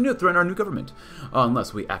will continue to threaten our new government,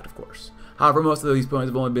 unless we act, of course. However, most of these points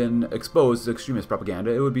have only been exposed to extremist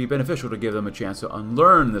propaganda. It would be beneficial to give them a chance to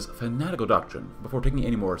unlearn this fanatical doctrine before taking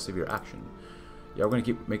any more severe action. Yeah, we're going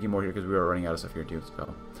to keep making more here because we are running out of stuff here too.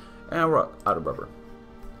 So. And we're out of rubber.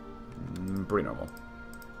 Pretty normal.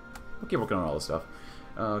 We'll keep working on all this stuff.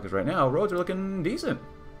 Because right now, roads are looking decent.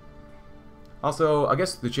 Also, I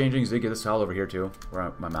guess the changings did get this tile over here too,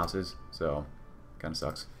 where my mouse is. So, kind of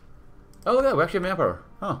sucks. Oh, look at that. We actually have manpower.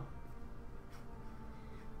 Huh.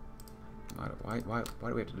 Why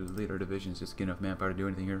do we have to delete our divisions just to get enough manpower to do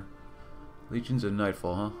anything here? Legions of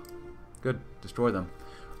Nightfall, huh? Good. Destroy them.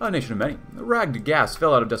 A nation of many. The ragged gas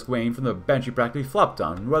fell out of Dusk Wane from the bench he practically flopped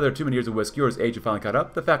on. Whether too many years of whiskey or his age had finally caught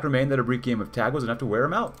up, the fact remained that a brief game of tag was enough to wear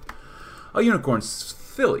him out. A unicorn's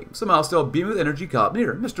filly, somehow still beaming with energy, caught up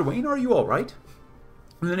near. Mr. Wayne, are you all right?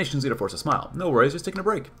 And the nation's leader forced a smile. No worries, just taking a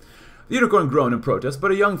break. The unicorn groaned in protest,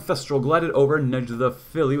 but a young thestral glided over and nudged the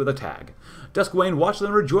filly with a tag. Dusk Wane watched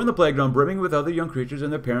them rejoin the playground, brimming with other young creatures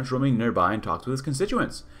and their parents roaming nearby and talked with his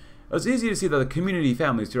constituents. It was easy to see that the community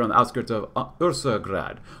families here on the outskirts of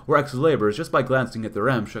Ursagrad were ex-laborers just by glancing at the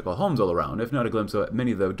ramshackle homes all around, if not a glimpse of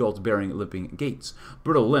many of the adults bearing limping gaits,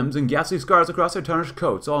 brittle limbs, and ghastly scars across their tarnished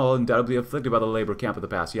coats, all undoubtedly afflicted by the labor camp of the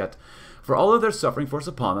past. Yet, for all of their suffering forced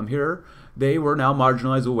upon them, here they were now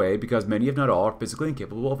marginalized away because many, if not all, are physically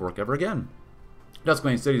incapable of work ever again. Dusk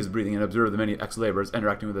Wane steadied his breathing and observed the many ex-laborers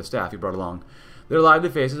interacting with the staff he brought along. Their lively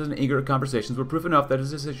faces and eager conversations were proof enough that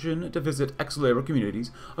his decision to visit ex-labor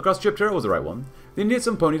communities across Chirropterra was the right one. They needed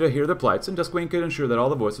some pony to hear their plights, and Dusk Wane could ensure that all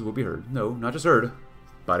the voices would be heard. No, not just heard,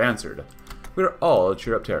 but answered. We are all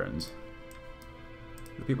Chirropterrans.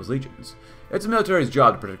 The People's Legions. It's the military's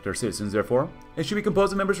job to protect our citizens, therefore. It should be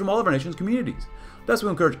composed of members from all of our nation's communities. Thus, we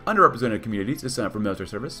encourage underrepresented communities to sign up for military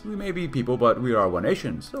service. We may be people, but we are one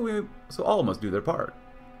nation, so all must do their part.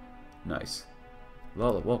 Nice.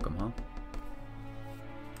 Lala, welcome, huh?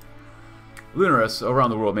 Lunarists around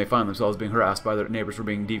the world may find themselves being harassed by their neighbors for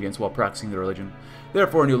being deviants while practicing their religion.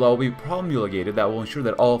 Therefore, a new law will be promulgated that will ensure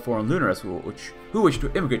that all foreign lunarists who wish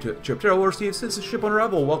to immigrate to Chirropterra will receive citizenship on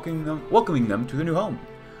arrival, welcoming them to their new home.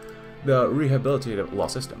 The rehabilitative law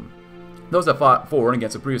system. Those that fought for and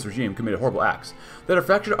against the previous regime committed horrible acts that have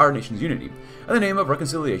fractured our nation's unity. In the name of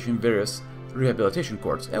reconciliation, various rehabilitation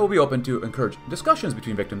courts, and will be open to encourage discussions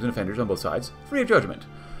between victims and offenders on both sides, free of judgment.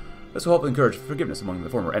 This will help encourage forgiveness among the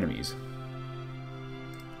former enemies.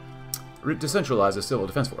 Decentralize the civil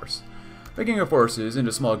defense force. Breaking our forces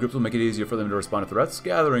into small groups will make it easier for them to respond to threats.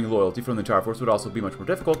 Gathering loyalty from the entire force would also be much more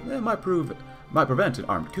difficult and might prevent an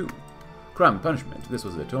armed coup. Crime and punishment. This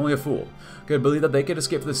was it. Only a fool could believe that they could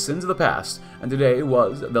escape the sins of the past, and today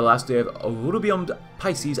was the last day of Rubium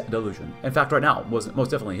Pisces' delusion. In fact, right now was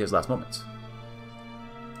most definitely his last moments.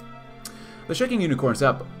 The shaking unicorn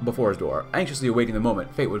sat before his door, anxiously awaiting the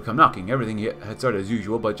moment fate would come knocking. Everything had started as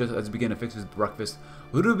usual, but just as he began to fix his breakfast,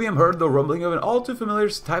 Rubium heard the rumbling of an all too familiar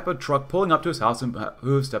type of truck pulling up to his house and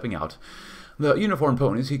hooves stepping out. The uniformed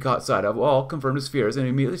ponies he caught sight of all confirmed his fears and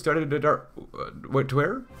immediately started to dart. To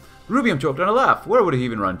where? Rubium choked on a laugh. Where would he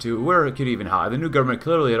even run to? Where could he even hide? The new government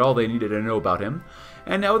clearly had all they needed to know about him.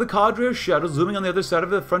 And now with the cadre of shadows looming on the other side of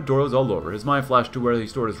the front door was all over. His mind flashed to where he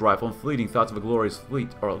stored his rifle, and fleeting thoughts of a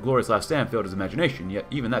glorious last stand filled his imagination, yet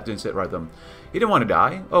even that didn't sit right with him. He didn't want to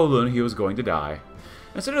die. Oh, Luna, he was going to die.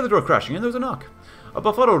 Instead of the door crashing in, there was a knock. A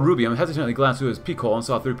befuddled Rubium hesitantly glanced through his peephole and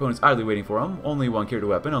saw three opponents idly waiting for him. Only one carried a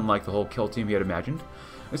weapon, unlike the whole kill team he had imagined.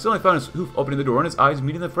 He suddenly found his hoof opening the door and his eyes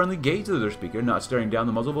meeting the friendly gaze of their speaker, not staring down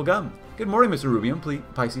the muzzle of a gun. Good morning, Mr. Rubium,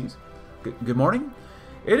 Pisces. Good morning?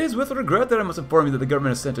 It is with regret that I must inform you that the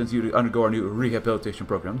government has sentenced you to undergo our new rehabilitation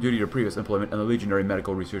program due to your previous employment in the Legionary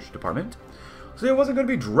Medical Research Department. So he wasn't going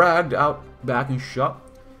to be dragged out back and shot.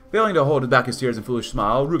 Failing to hold back his tears and foolish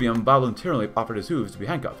smile, Rubium voluntarily offered his hooves to be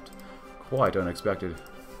handcuffed. Quite unexpected.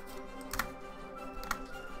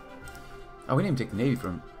 Oh, we didn't even take the Navy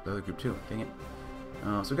from the other group too. Dang it.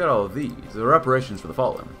 So we got all of these. There are reparations for the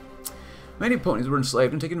fallen. Many ponies were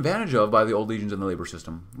enslaved and taken advantage of by the old legions in the labor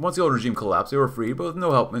system. Once the old regime collapsed, they were freed, but with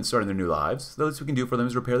no help in starting their new lives. The least we can do for them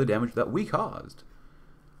is repair the damage that we caused.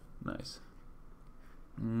 Nice.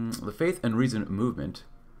 The Faith and Reason movement.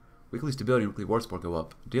 Weekly stability and weekly war support go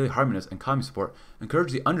up. Daily harmonious and calming support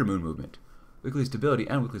encourage the undermoon movement. Weekly stability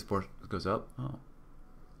and weekly support goes up. Oh.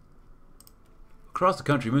 Across the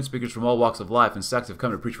country, moon speakers from all walks of life and sects have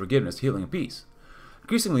come to preach forgiveness, healing, and peace.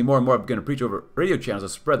 Increasingly, more and more begin to preach over radio channels to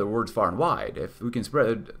spread their words far and wide. If we can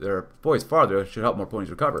spread their voice farther, it should help more ponies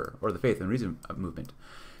recover, or the faith and reason movement.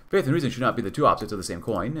 Faith and reason should not be the two opposites of the same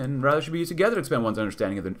coin, and rather should be used together to expand one's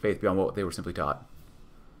understanding of the faith beyond what they were simply taught.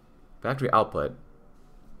 Factory output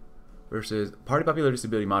versus party popularity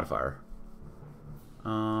stability modifier.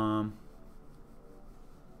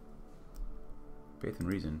 Faith and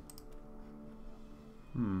reason.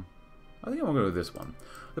 I think I'm going to go with this one.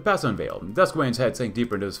 The past unveiled. Dusk Wane's head sank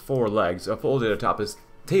deeper into his four legs, folded atop his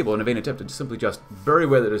table in a vain attempt to simply just bury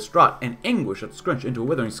away the distraught and anguish that scrunched into a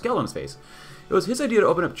withering skull on his face. It was his idea to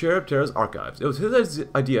open up Chirropterra's archives. It was his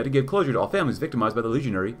idea to give closure to all families victimized by the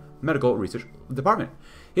Legionary Medical Research Department.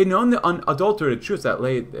 He had known the unadulterated truths that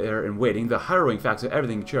lay there in waiting, the harrowing facts of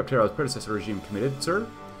everything Chirropterra's predecessor regime committed, sir.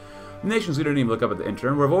 The nation's leader didn't even look up at the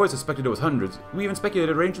intern. We've always suspected it was hundreds. We even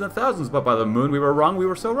speculated it ranged in the thousands, but by the moon we were wrong, we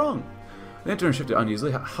were so wrong. The intern shifted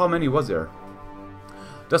uneasily. How many was there?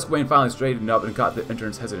 Dusk Wane finally straightened up and caught the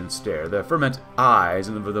intern's hesitant stare. The ferment eyes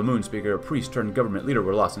and the moon speaker, priest turned government leader,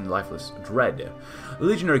 were lost in lifeless dread. The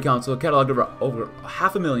Legionary Council cataloged over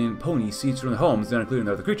 500,000 pony seeds from the homes, not including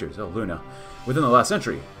the other creatures, Luna, within the last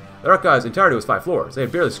century. The archive's entirety was 5 floors. They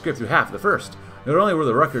had barely scraped through half of the first. Not only were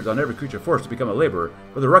the records on every creature forced to become a laborer,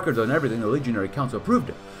 but the records on everything the Legionary Council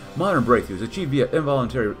approved. Modern breakthroughs achieved via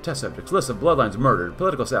involuntary test subjects, lists of bloodlines murdered,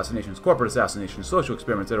 political assassinations, corporate assassinations, social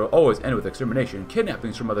experiments that will always end with extermination,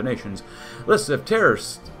 kidnappings from other nations, lists of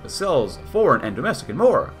terrorist cells, foreign and domestic, and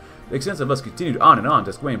more. The extensive list continued on and on.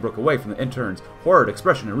 Dusk Wane broke away from the intern's horrid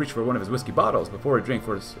expression and reached for one of his whiskey bottles. Before he drank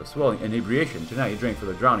for his swelling inebriation, tonight he drank for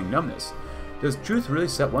the drowning numbness. Does truth really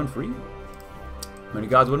set one free? Many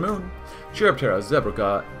gods, one moon. Chirropterra,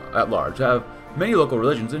 Zebraca at large have many local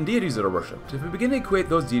religions and deities that are worshipped. If we begin to equate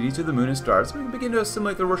those deities to the moon and stars, we can begin to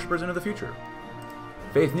assimilate their worshippers into the future.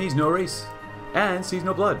 Faith needs no race, and sees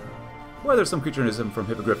no blood. Whether some creatureism from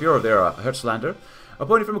Hippogriffia or they are a Hertzlander, a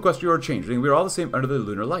pony from Equestria or a changeling, we are all the same under the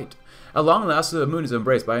lunar light. At long last, the moon is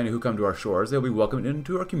embraced by any who come to our shores. They will be welcomed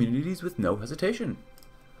into our communities with no hesitation.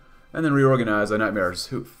 And then reorganize the Nightmare's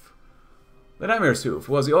Hoof. The Nightmare's Hoof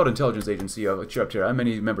was the old intelligence agency of Chirropterra, and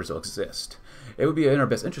many members still exist. It would be in our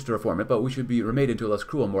best interest to reform it, but we should be remade into a less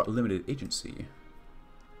cruel, more limited agency.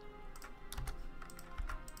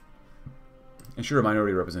 Ensure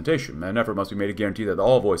minority representation. An effort must be made to guarantee that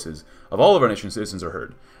all voices of all of our nation's citizens are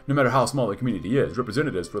heard. No matter how small the community is,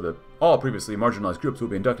 representatives for all previously marginalized groups will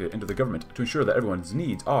be inducted into the government to ensure that everyone's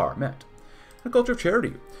needs are met. A culture of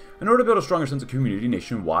charity. In order to build a stronger sense of community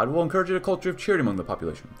nationwide, we'll encourage a culture of charity among the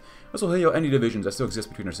population. This will heal any divisions that still exist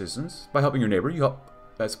between our citizens. By helping your neighbor, you help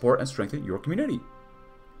support and strengthen your community.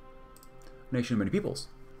 Nation of many peoples.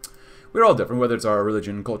 We're all different, whether it's our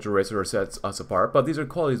religion, culture, race, or sets us apart, but these are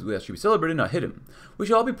qualities that should be celebrated, not hidden. We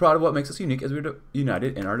should all be proud of what makes us unique as we're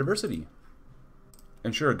united in our diversity.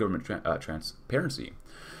 Ensure government transparency.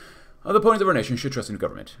 The ponies of our nation should trust in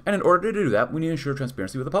government, and in order to do that, we need to ensure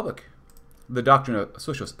transparency with the public. The doctrine of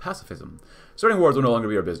socialist pacifism. Starting wars will no longer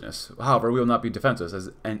be our business. However, we will not be defenseless,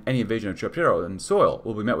 as any invasion of Chirropterra and soil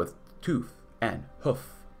will be met with tooth and hoof.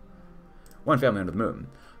 One family under the moon.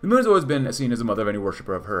 The moon has always been seen as the mother of any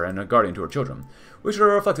worshipper of her and a guardian to her children. We should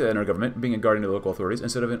reflect that in our government, being a guardian to the local authorities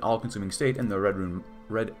instead of an all-consuming state, and the red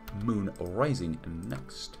moon rising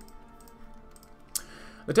next.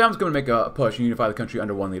 The time is going to make a push and unify the country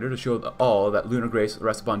under one leader to show all that lunar grace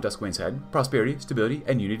rests upon Dusk Wane's head, prosperity, stability,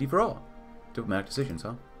 and unity for all. Diplomatic decisions,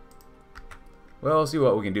 huh? Well, we'll see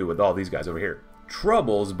what we can do with all these guys over here.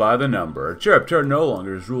 Troubles by the number. Chirropterra no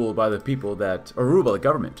longer is ruled by the people ruled by the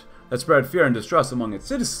government that spread fear and distrust among its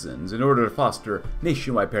citizens in order to foster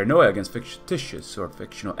nationwide paranoia against fictitious or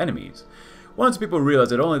fictional enemies. Once people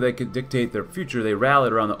realized that only they could dictate their future, they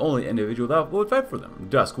rallied around the only individual that would fight for them,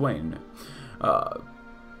 Dusk Wane.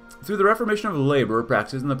 Through the reformation of labor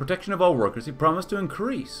practices and the protection of all workers, he promised to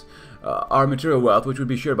increase our material wealth, which would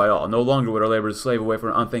be shared by all. No longer would our laborers slave away for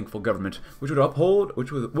an unthankful government, which would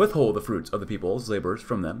withhold the fruits of the people's labors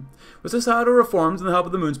from them. With societal reforms and the help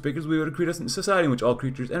of the moon speakers, we would create a society in which all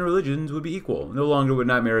creatures and religions would be equal. No longer would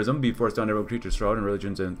nightmarism be forced on every creature's throat, and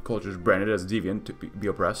religions and cultures branded as deviant to be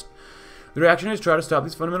oppressed. The reactionaries tried to stop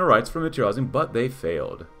these fundamental rights from materializing, but they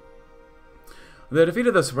failed. The defeat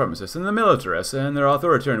of the supremacists and the militarists and their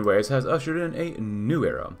authoritarian ways has ushered in a new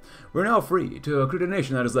era. We're now free to create a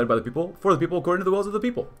nation that is led by the people, for the people, according to the wills of the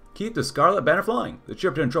people. Keep the scarlet banner flying. The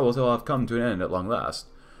Chirropterran troubles will have come to an end at long last.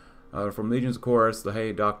 From Legions, of course, the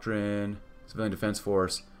Hoi Doctrine, Civilian Defense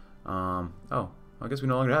Force. Oh, I guess we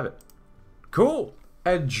no longer have it. Cool.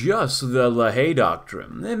 Adjust the LaHaye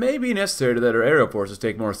Doctrine. It may be necessary that our aerial forces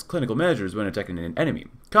take more clinical measures when attacking an enemy.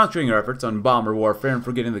 Concentrating our efforts on bomber warfare and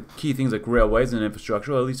forgetting the key things like railways and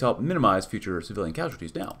infrastructure will at least help minimize future civilian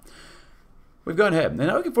casualties now. We've gone ahead, and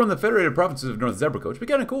now we can form the Federated Provinces of North Zebra, which would be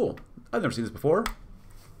kind of cool. I've never seen this before.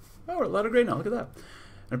 Oh, we're a lot of great now, look at that.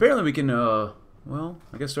 And apparently we can, well,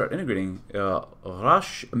 I guess start integrating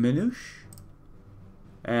Rash Menush.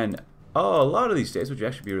 And a lot of these states, which would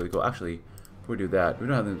actually be really cool. Actually, before we do that, we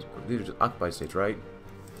don't have them, these are just occupied states, right?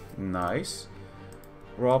 Nice.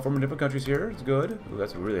 We're all from different countries here, it's good. Ooh,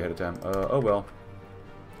 that's really ahead of time. Oh well.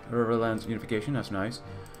 Riverlands unification, that's nice.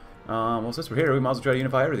 Well, since we're here, we might as well try to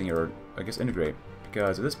unify everything, or I guess integrate.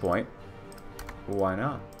 Because at this point, why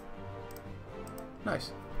not?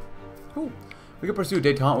 Nice. Cool. We could pursue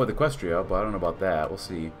detente with Equestria, but I don't know about that. We'll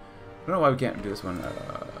see. I don't know why we can't do this one.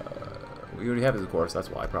 We already have it, of course. That's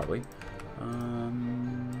why, probably.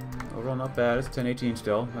 Overall, not bad. It's 1018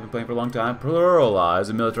 still. I've been playing for a long time. Pluralize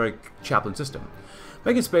the military chaplain system.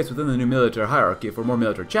 Making space within the new military hierarchy for more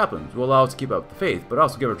military chaplains will allow us to keep up the faith, but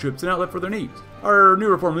also give our troops an outlet for their needs. Our new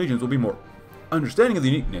reformed legions will be more understanding of the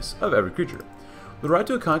uniqueness of every creature. The right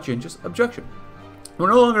to a conscientious objection. We're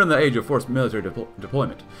no longer in the age of forced military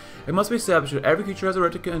deployment. It must be established that every creature has a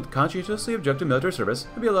right to conscientiously object to military service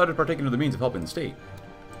and be allowed to partake in the means of helping the state.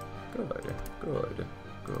 Good, good,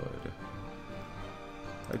 good.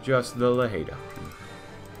 Adjust the LaHaye Doctrine.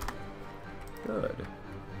 Good.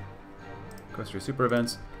 Equestria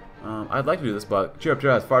Superevents. I'd like to do this, but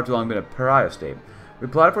Chirropterra has far too long been a pariah state. We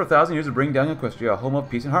plotted for 1,000 years to bring down Equestria, a home of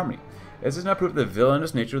peace and harmony. If this is not proof of the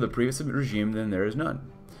villainous nature of the previous regime, then there is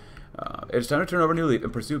none. It is time to turn over a new leaf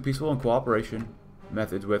and pursue peaceful and cooperation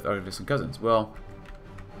methods with our distant cousins. Well,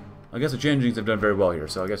 I guess the changelings have done very well here,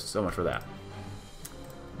 so I guess so much for that.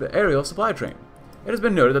 The aerial supply train. It has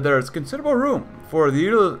been noted that there is considerable room for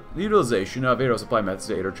the utilization of aerial supply methods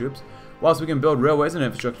to aid our troops. Whilst we can build railways and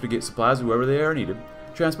infrastructure to get supplies wherever they are needed,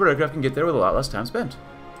 transport aircraft can get there with a lot less time spent.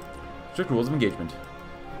 Strict rules of engagement.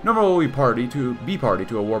 Normally we'll be party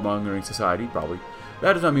to a warmongering society, probably.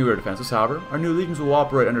 That does not mean we are defenseless, however. Our new legions will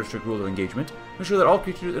operate under strict rules of engagement to ensure that all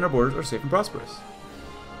creatures in our borders are safe and prosperous.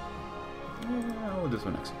 We'll do this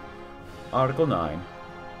one next. Article 9.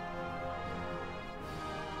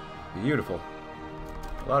 Beautiful.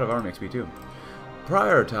 A lot of army XP too.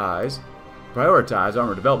 Prioritize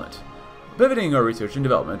armor development. Pivoting our research and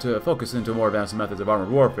development to focus into more advanced methods of armored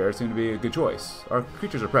warfare seem to be a good choice. Our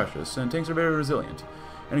creatures are precious, and tanks are very resilient.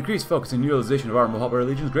 An increased focus and utilization of armor will help our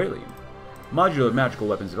legions greatly. Modular magical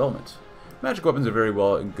weapons development. Magic weapons are very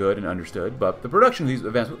well and good and understood, but the production of these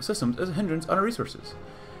advanced systems is a hindrance on our resources.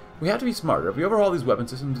 We have to be smarter. If we overhaul these weapon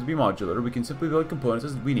systems to be modular, we can simply build components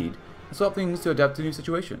as we need and swap things to adapt to new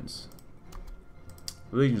situations.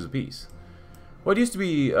 Legions of Peace. What used to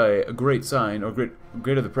be a great sign or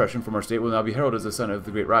greater depression from our state will now be heralded as the sign of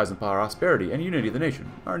the great rise in prosperity and unity of the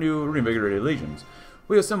nation. Our new reinvigorated legions.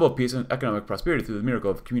 We assemble peace and economic prosperity through the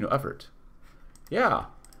miracle of communal effort. Yeah.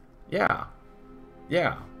 Yeah.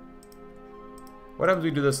 Yeah. What happens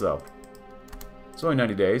if we do this, though? It's only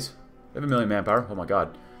 90 days. We have 1 million manpower. Oh my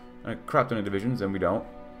god. And a crap ton of divisions, and we don't.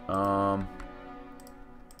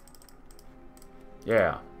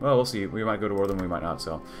 Yeah. Well, we'll see. We might go to war, then we might not,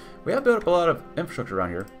 so. We have built up a lot of infrastructure around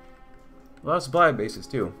here. A lot of supply bases,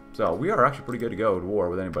 too. So, we are actually pretty good to go to war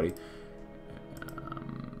with anybody.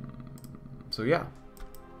 So, yeah.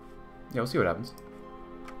 Yeah, we'll see what happens.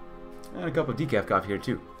 And a couple of decaf coffee here,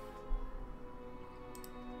 too.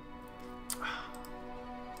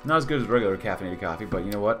 Not as good as regular caffeinated coffee, but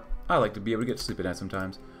you know what? I like to be able to get to sleep at night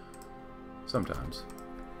sometimes. Sometimes.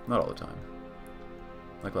 Not all the time.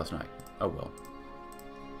 Like last night. Oh well.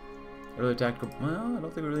 Early tactical... Well, I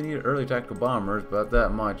don't think we really need early tactical bombers, but that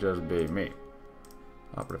might just be me.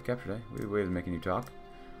 Operative capture day. Weird ways of making you talk.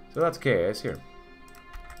 So that's KS here.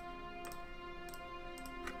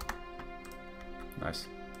 Nice.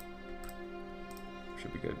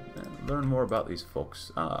 Should be good. Learn more about these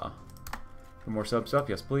folks. More sub stuff,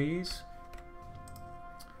 yes please.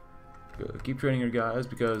 Good. Keep training your guys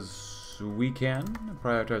because we can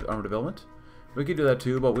prioritize armor development. We could do that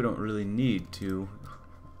too, but we don't really need to.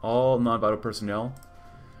 All non-vital personnel.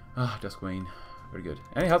 Dusk Wane. Very good.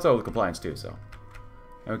 And it helps out with compliance too, so.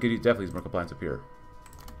 And we could definitely use more compliance up here.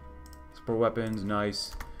 Support weapons,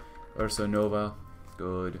 nice. Ursa Nova,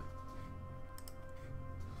 good.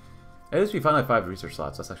 At least we find like 5 research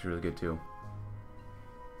slots, that's actually really good too.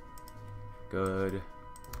 Good.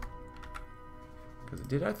 Because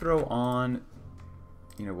did I throw on...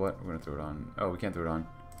 You know what? We're going to throw it on... Oh, we can't throw it on.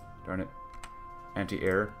 Darn it.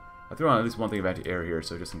 Anti-air. I threw on at least one thing of anti-air here,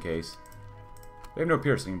 so just in case. They have no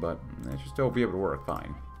piercing, but they should still be able to work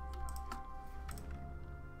fine.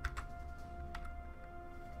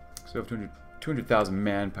 So we have 200,000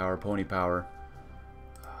 manpower, pony power.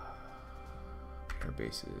 Air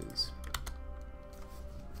bases.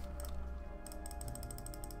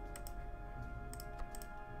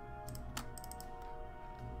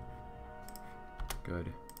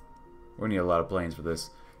 Good. We need a lot of planes for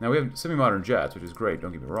this. Now we have semi-modern jets, which is great,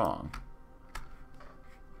 don't get me wrong.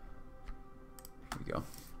 There we go.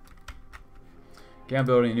 Can't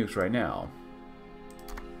build any nukes right now.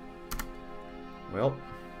 Well.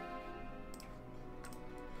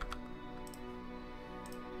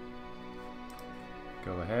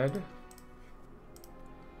 Go ahead.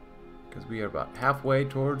 Because we are about halfway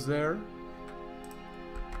towards there.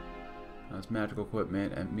 That's magical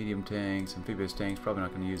equipment and medium tanks, amphibious tanks. Probably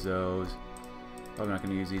not going to use those. Probably not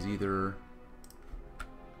going to use these either.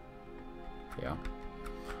 Yeah.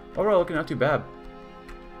 Overall, looking not too bad.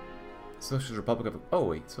 Socialist Republic of... Oh,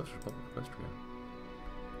 wait. Socialist Republic of Equestria.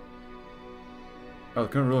 Oh, the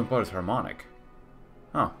current ruling part is harmonic.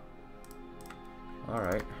 Huh.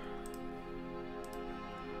 Alright.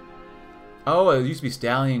 Oh, it used to be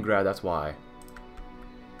Stalingrad, that's why.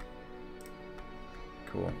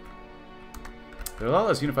 Cool. They're a lot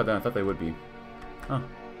less unified than I thought they would be. Huh.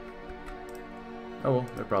 Oh well,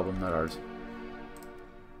 their problem, not ours.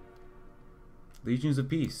 Legions of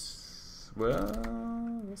Peace. Well,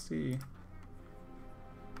 let's see.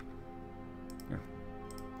 Here.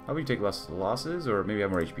 How about you take less losses, or maybe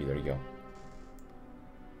have more HP? There you go.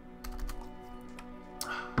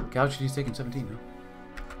 Casualties taking 17, huh?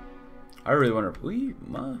 I really wonder if we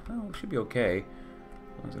should be okay.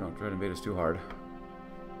 As long as they don't try to invade us too hard.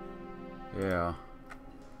 Yeah.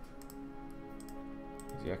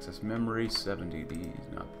 Easy access memory, 70 these,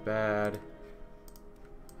 not bad.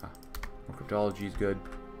 More cryptology is good.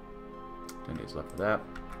 10 days left for that.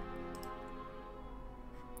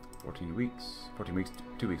 14 weeks. 14 weeks,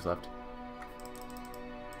 2 weeks left.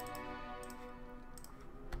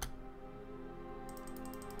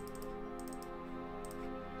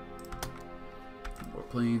 More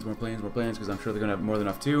planes, more planes, more planes, because I'm sure they're going to have more than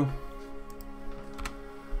enough too.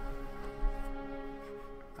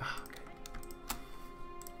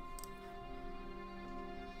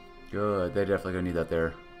 Good, they're definitely gonna need that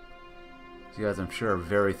there. These guys, I'm sure, are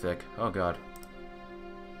very thick. Oh god.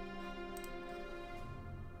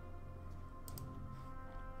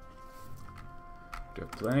 Do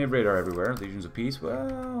have plenty of radar everywhere. Legions of Peace,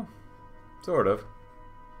 well, sort of.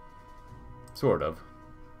 Sort of.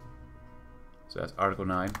 So that's Article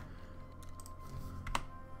 9.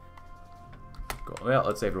 Cool. Well,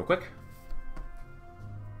 let's save real quick.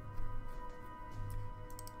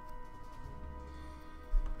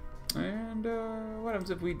 And what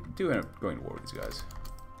happens if we do end up going to war with these guys?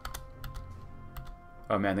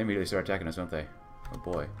 Oh man, they immediately start attacking us, don't they? Oh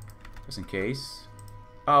boy. Just in case.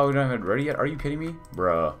 Oh, we don't have it ready yet? Are you kidding me?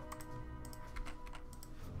 Bruh.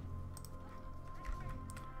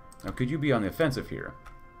 Now, could you be on the offensive here?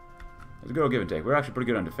 There's a good old give and take. We're actually pretty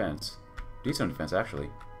good on defense. Decent on defense, actually.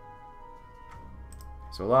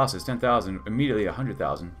 So losses, 10,000, immediately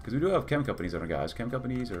 100,000. Because we do have chem companies on our guys. Chem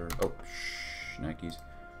companies or... Oh, shh, Nikes.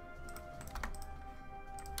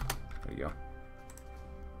 There you go.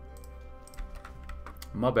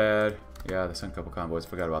 My bad. Yeah, the Sun Couple convoys.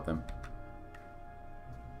 Forgot about them.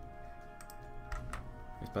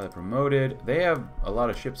 It's by the promoted. They have a lot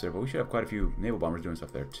of ships there, but we should have quite a few naval bombers doing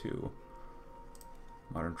stuff there too.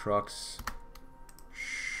 Modern trucks.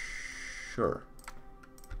 Sure.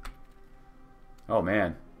 Oh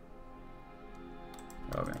man.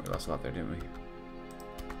 Oh man, we lost a lot there, didn't we? Do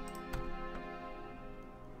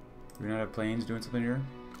we not have planes doing something here?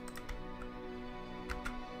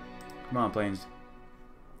 Come on, planes.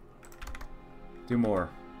 Do more.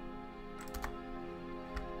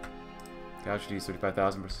 Casualties,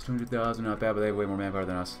 35,000 versus 200,000. Not bad, but they have way more manpower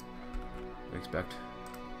than us. I expect.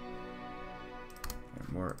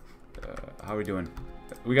 More. How are we doing?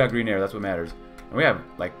 We got green air, that's what matters. And we have,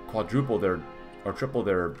 like, quadruple their, or triple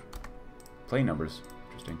their plane numbers.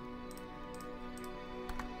 Interesting.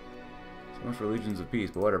 So much for Legions of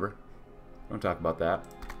Peace, but whatever. Don't talk about that.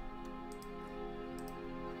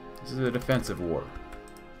 This is a defensive war.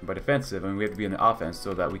 And by defensive, I mean we have to be in the offense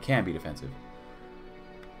so that we can be defensive.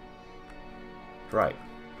 That's right.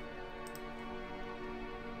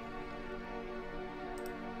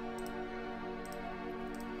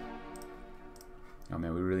 Oh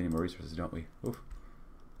man, we really need more resources, don't we? Oof.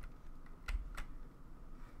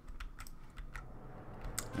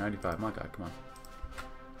 95, my god, come on.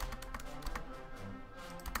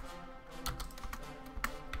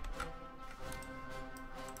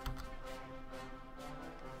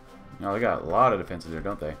 Oh, they got a lot of defenses there,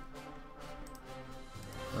 don't they?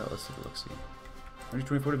 Well, let's take a look-see.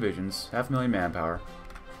 124 divisions, 500,000 manpower.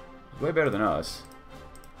 Way better than us.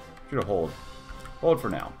 Should have hold. Hold for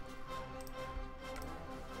now.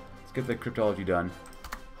 Let's get the cryptology done.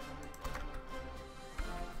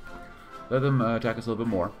 Let them attack us a little bit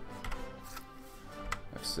more.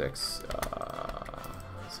 F6.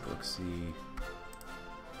 Let's look-see. There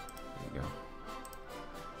you go.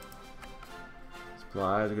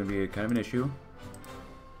 Supplies are going to be kind of an issue.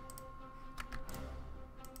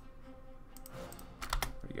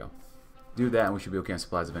 There you go. Do that and we should be okay on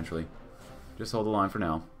supplies eventually. Just hold the line for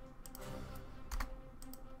now.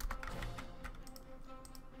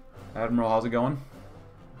 Admiral, how's it going?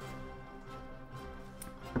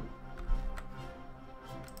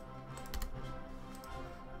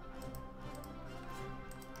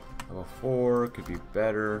 Level 4 could be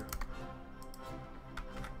better.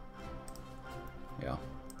 Yeah.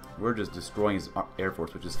 We're just destroying his air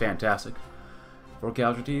force, which is fantastic. 4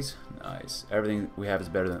 casualties. Nice. Everything we have is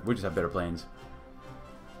better than... We just have better planes.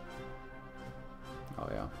 Oh,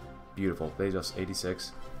 yeah. Beautiful. They just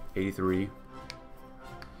 86, 83,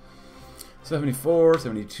 74,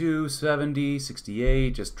 72, 70,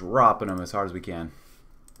 68. Just dropping them as hard as we can.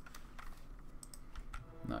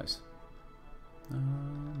 Nice.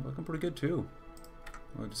 Looking pretty good, too.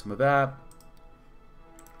 We'll do some of that.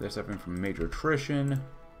 They're suffering from major attrition.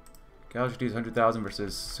 Casualties 100,000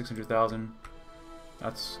 versus 600,000.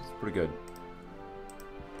 That's pretty good.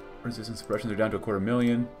 Resistance suppression, they're down to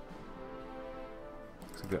 250,000.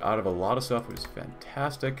 So they're out of a lot of stuff, which is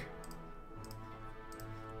fantastic.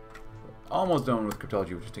 We're almost done with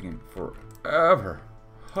cryptology, which is taking forever.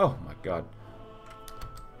 Oh my god.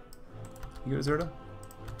 You go to Zerta?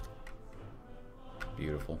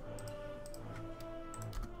 Beautiful.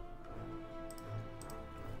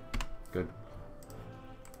 Good.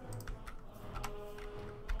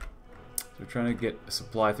 So we're trying to get a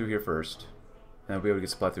supply through here first. And we'll be able to get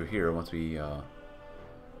supply through here once we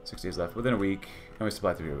 6 days left. Within a week. And we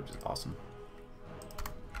supply through here, which is awesome.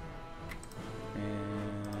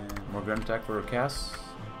 And more ground attack for Cass.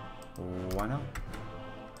 Why not?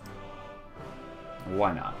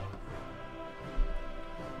 Why not?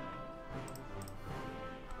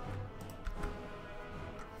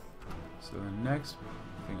 So the next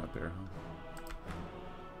thing up there,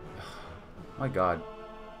 huh? My god.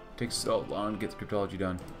 It takes so long to get the cryptology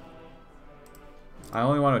done. I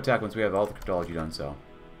only want to attack once we have all the cryptology done, so.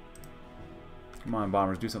 Come on,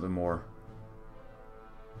 bombers, do something more.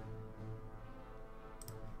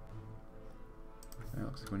 Yeah,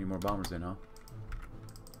 looks like we need more bombers then, huh?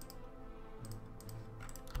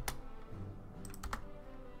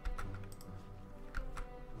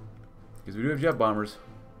 Because we do have jet bombers.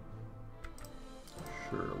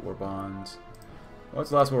 Sure, war bonds. What's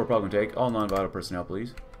the last war we're probably going to take? All non-vital personnel,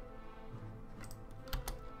 please.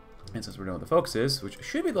 And since we're done with the focuses, which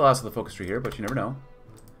should be the last of the focus tree here, but you never know.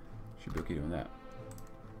 Should be okay doing that.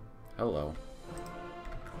 Hello.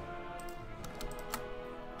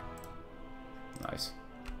 Nice.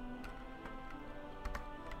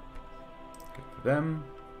 Good for them.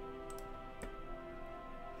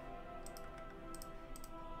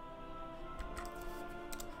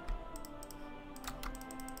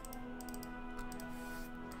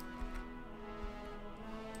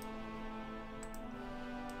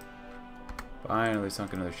 Finally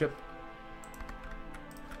sunk another ship.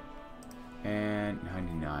 And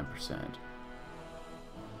 99%.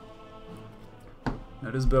 Now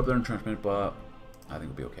it is a bit up their entrenchment, but I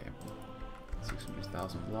think we'll be okay.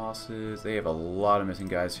 600,000 losses. They have a lot of missing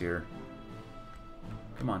guys here.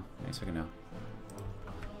 Come on, any second now.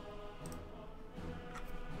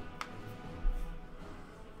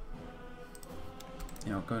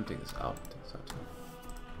 You know, go ahead and take this out. Take this out too.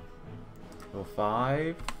 Level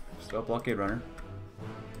 5. Still blockade runner.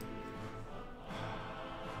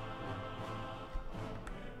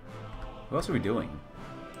 What else are we doing?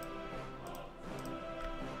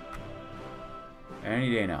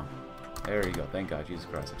 Any day now. There you go. Thank God. Jesus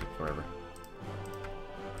Christ, it took forever.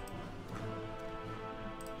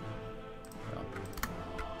 Well.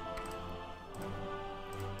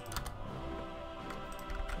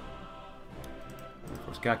 Of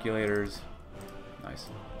course, calculators. Nice.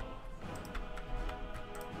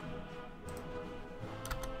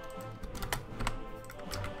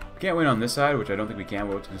 Can't win on this side, which I don't think we can.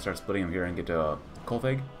 We're going to start splitting them here and get to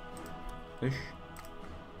Koltheg. Fish.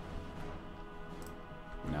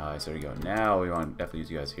 Nice, there you go. Now we want to definitely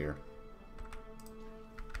use you guys here.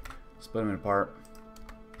 Split them apart.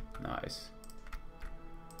 Nice.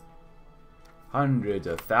 Hundreds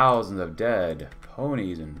of thousands of dead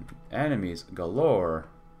ponies and enemies galore.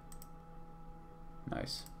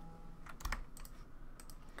 Nice.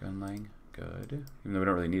 Gunlaying, good. Even though we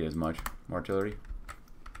don't really need as much. More artillery.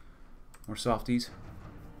 More softies.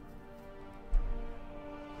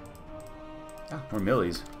 Ah, more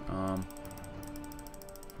millies. We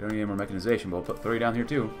don't need any more mechanization, but we'll put 3 down here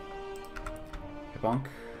too. Bonk.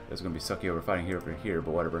 That's gonna be sucky over fighting here over here,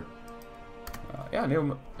 but whatever. Yeah,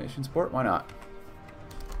 naval mission support. Why not?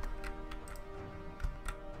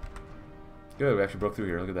 Good. We actually broke through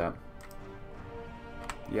here. Look at that.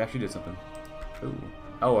 Yeah, actually did something. Ooh.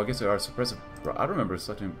 Oh, I guess our suppressive... I don't remember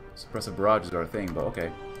selecting suppressive barrages are a thing, but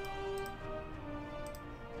okay.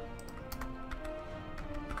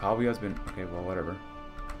 Kaguya's been... Okay, well, whatever.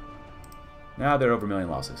 Now they're over 1 million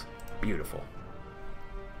losses. Beautiful.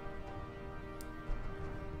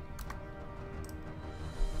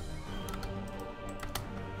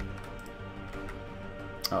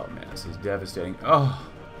 Oh, man, this is devastating. Oh!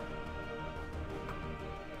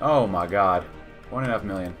 Oh, my God. 1.5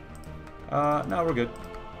 million. No, we're good.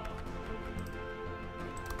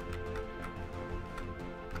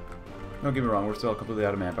 Don't get me wrong, we're still completely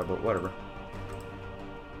out of manpower, but whatever.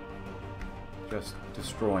 Just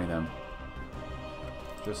destroying them.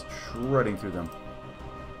 Just shredding through them.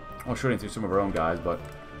 Well, shredding through some of our own guys, but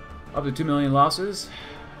up to 2 million losses.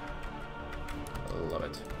 I love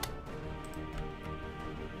it.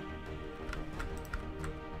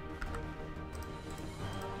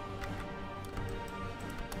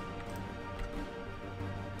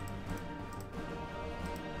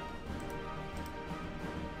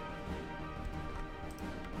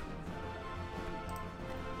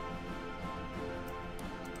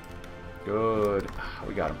 Good.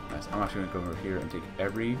 We got him. Nice. I'm actually going to go over here and take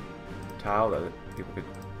every tile that people could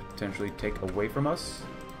potentially take away from us.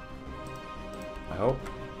 I hope.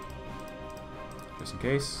 Just in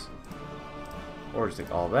case. Or just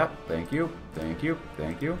take all of that. Thank you. Thank you.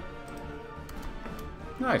 Thank you.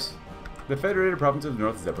 Nice. The Federated Province of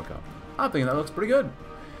North Zebrica. I'm thinking that looks pretty good.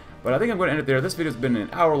 But I think I'm going to end it there. This video's been an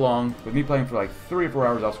hour long, with me playing for like 3 or 4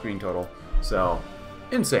 hours off screen total. So...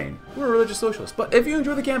 insane. We're a religious socialist. But if you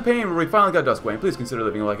enjoy the campaign where we finally got Dusk Wane, please consider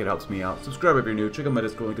leaving a like. It helps me out. Subscribe if you're new. Check out my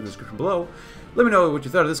Discord link in the description below. Let me know what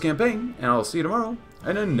you thought of this campaign, and I'll see you tomorrow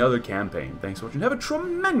in another campaign. Thanks for watching. Have a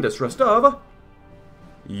tremendous rest of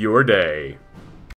your day.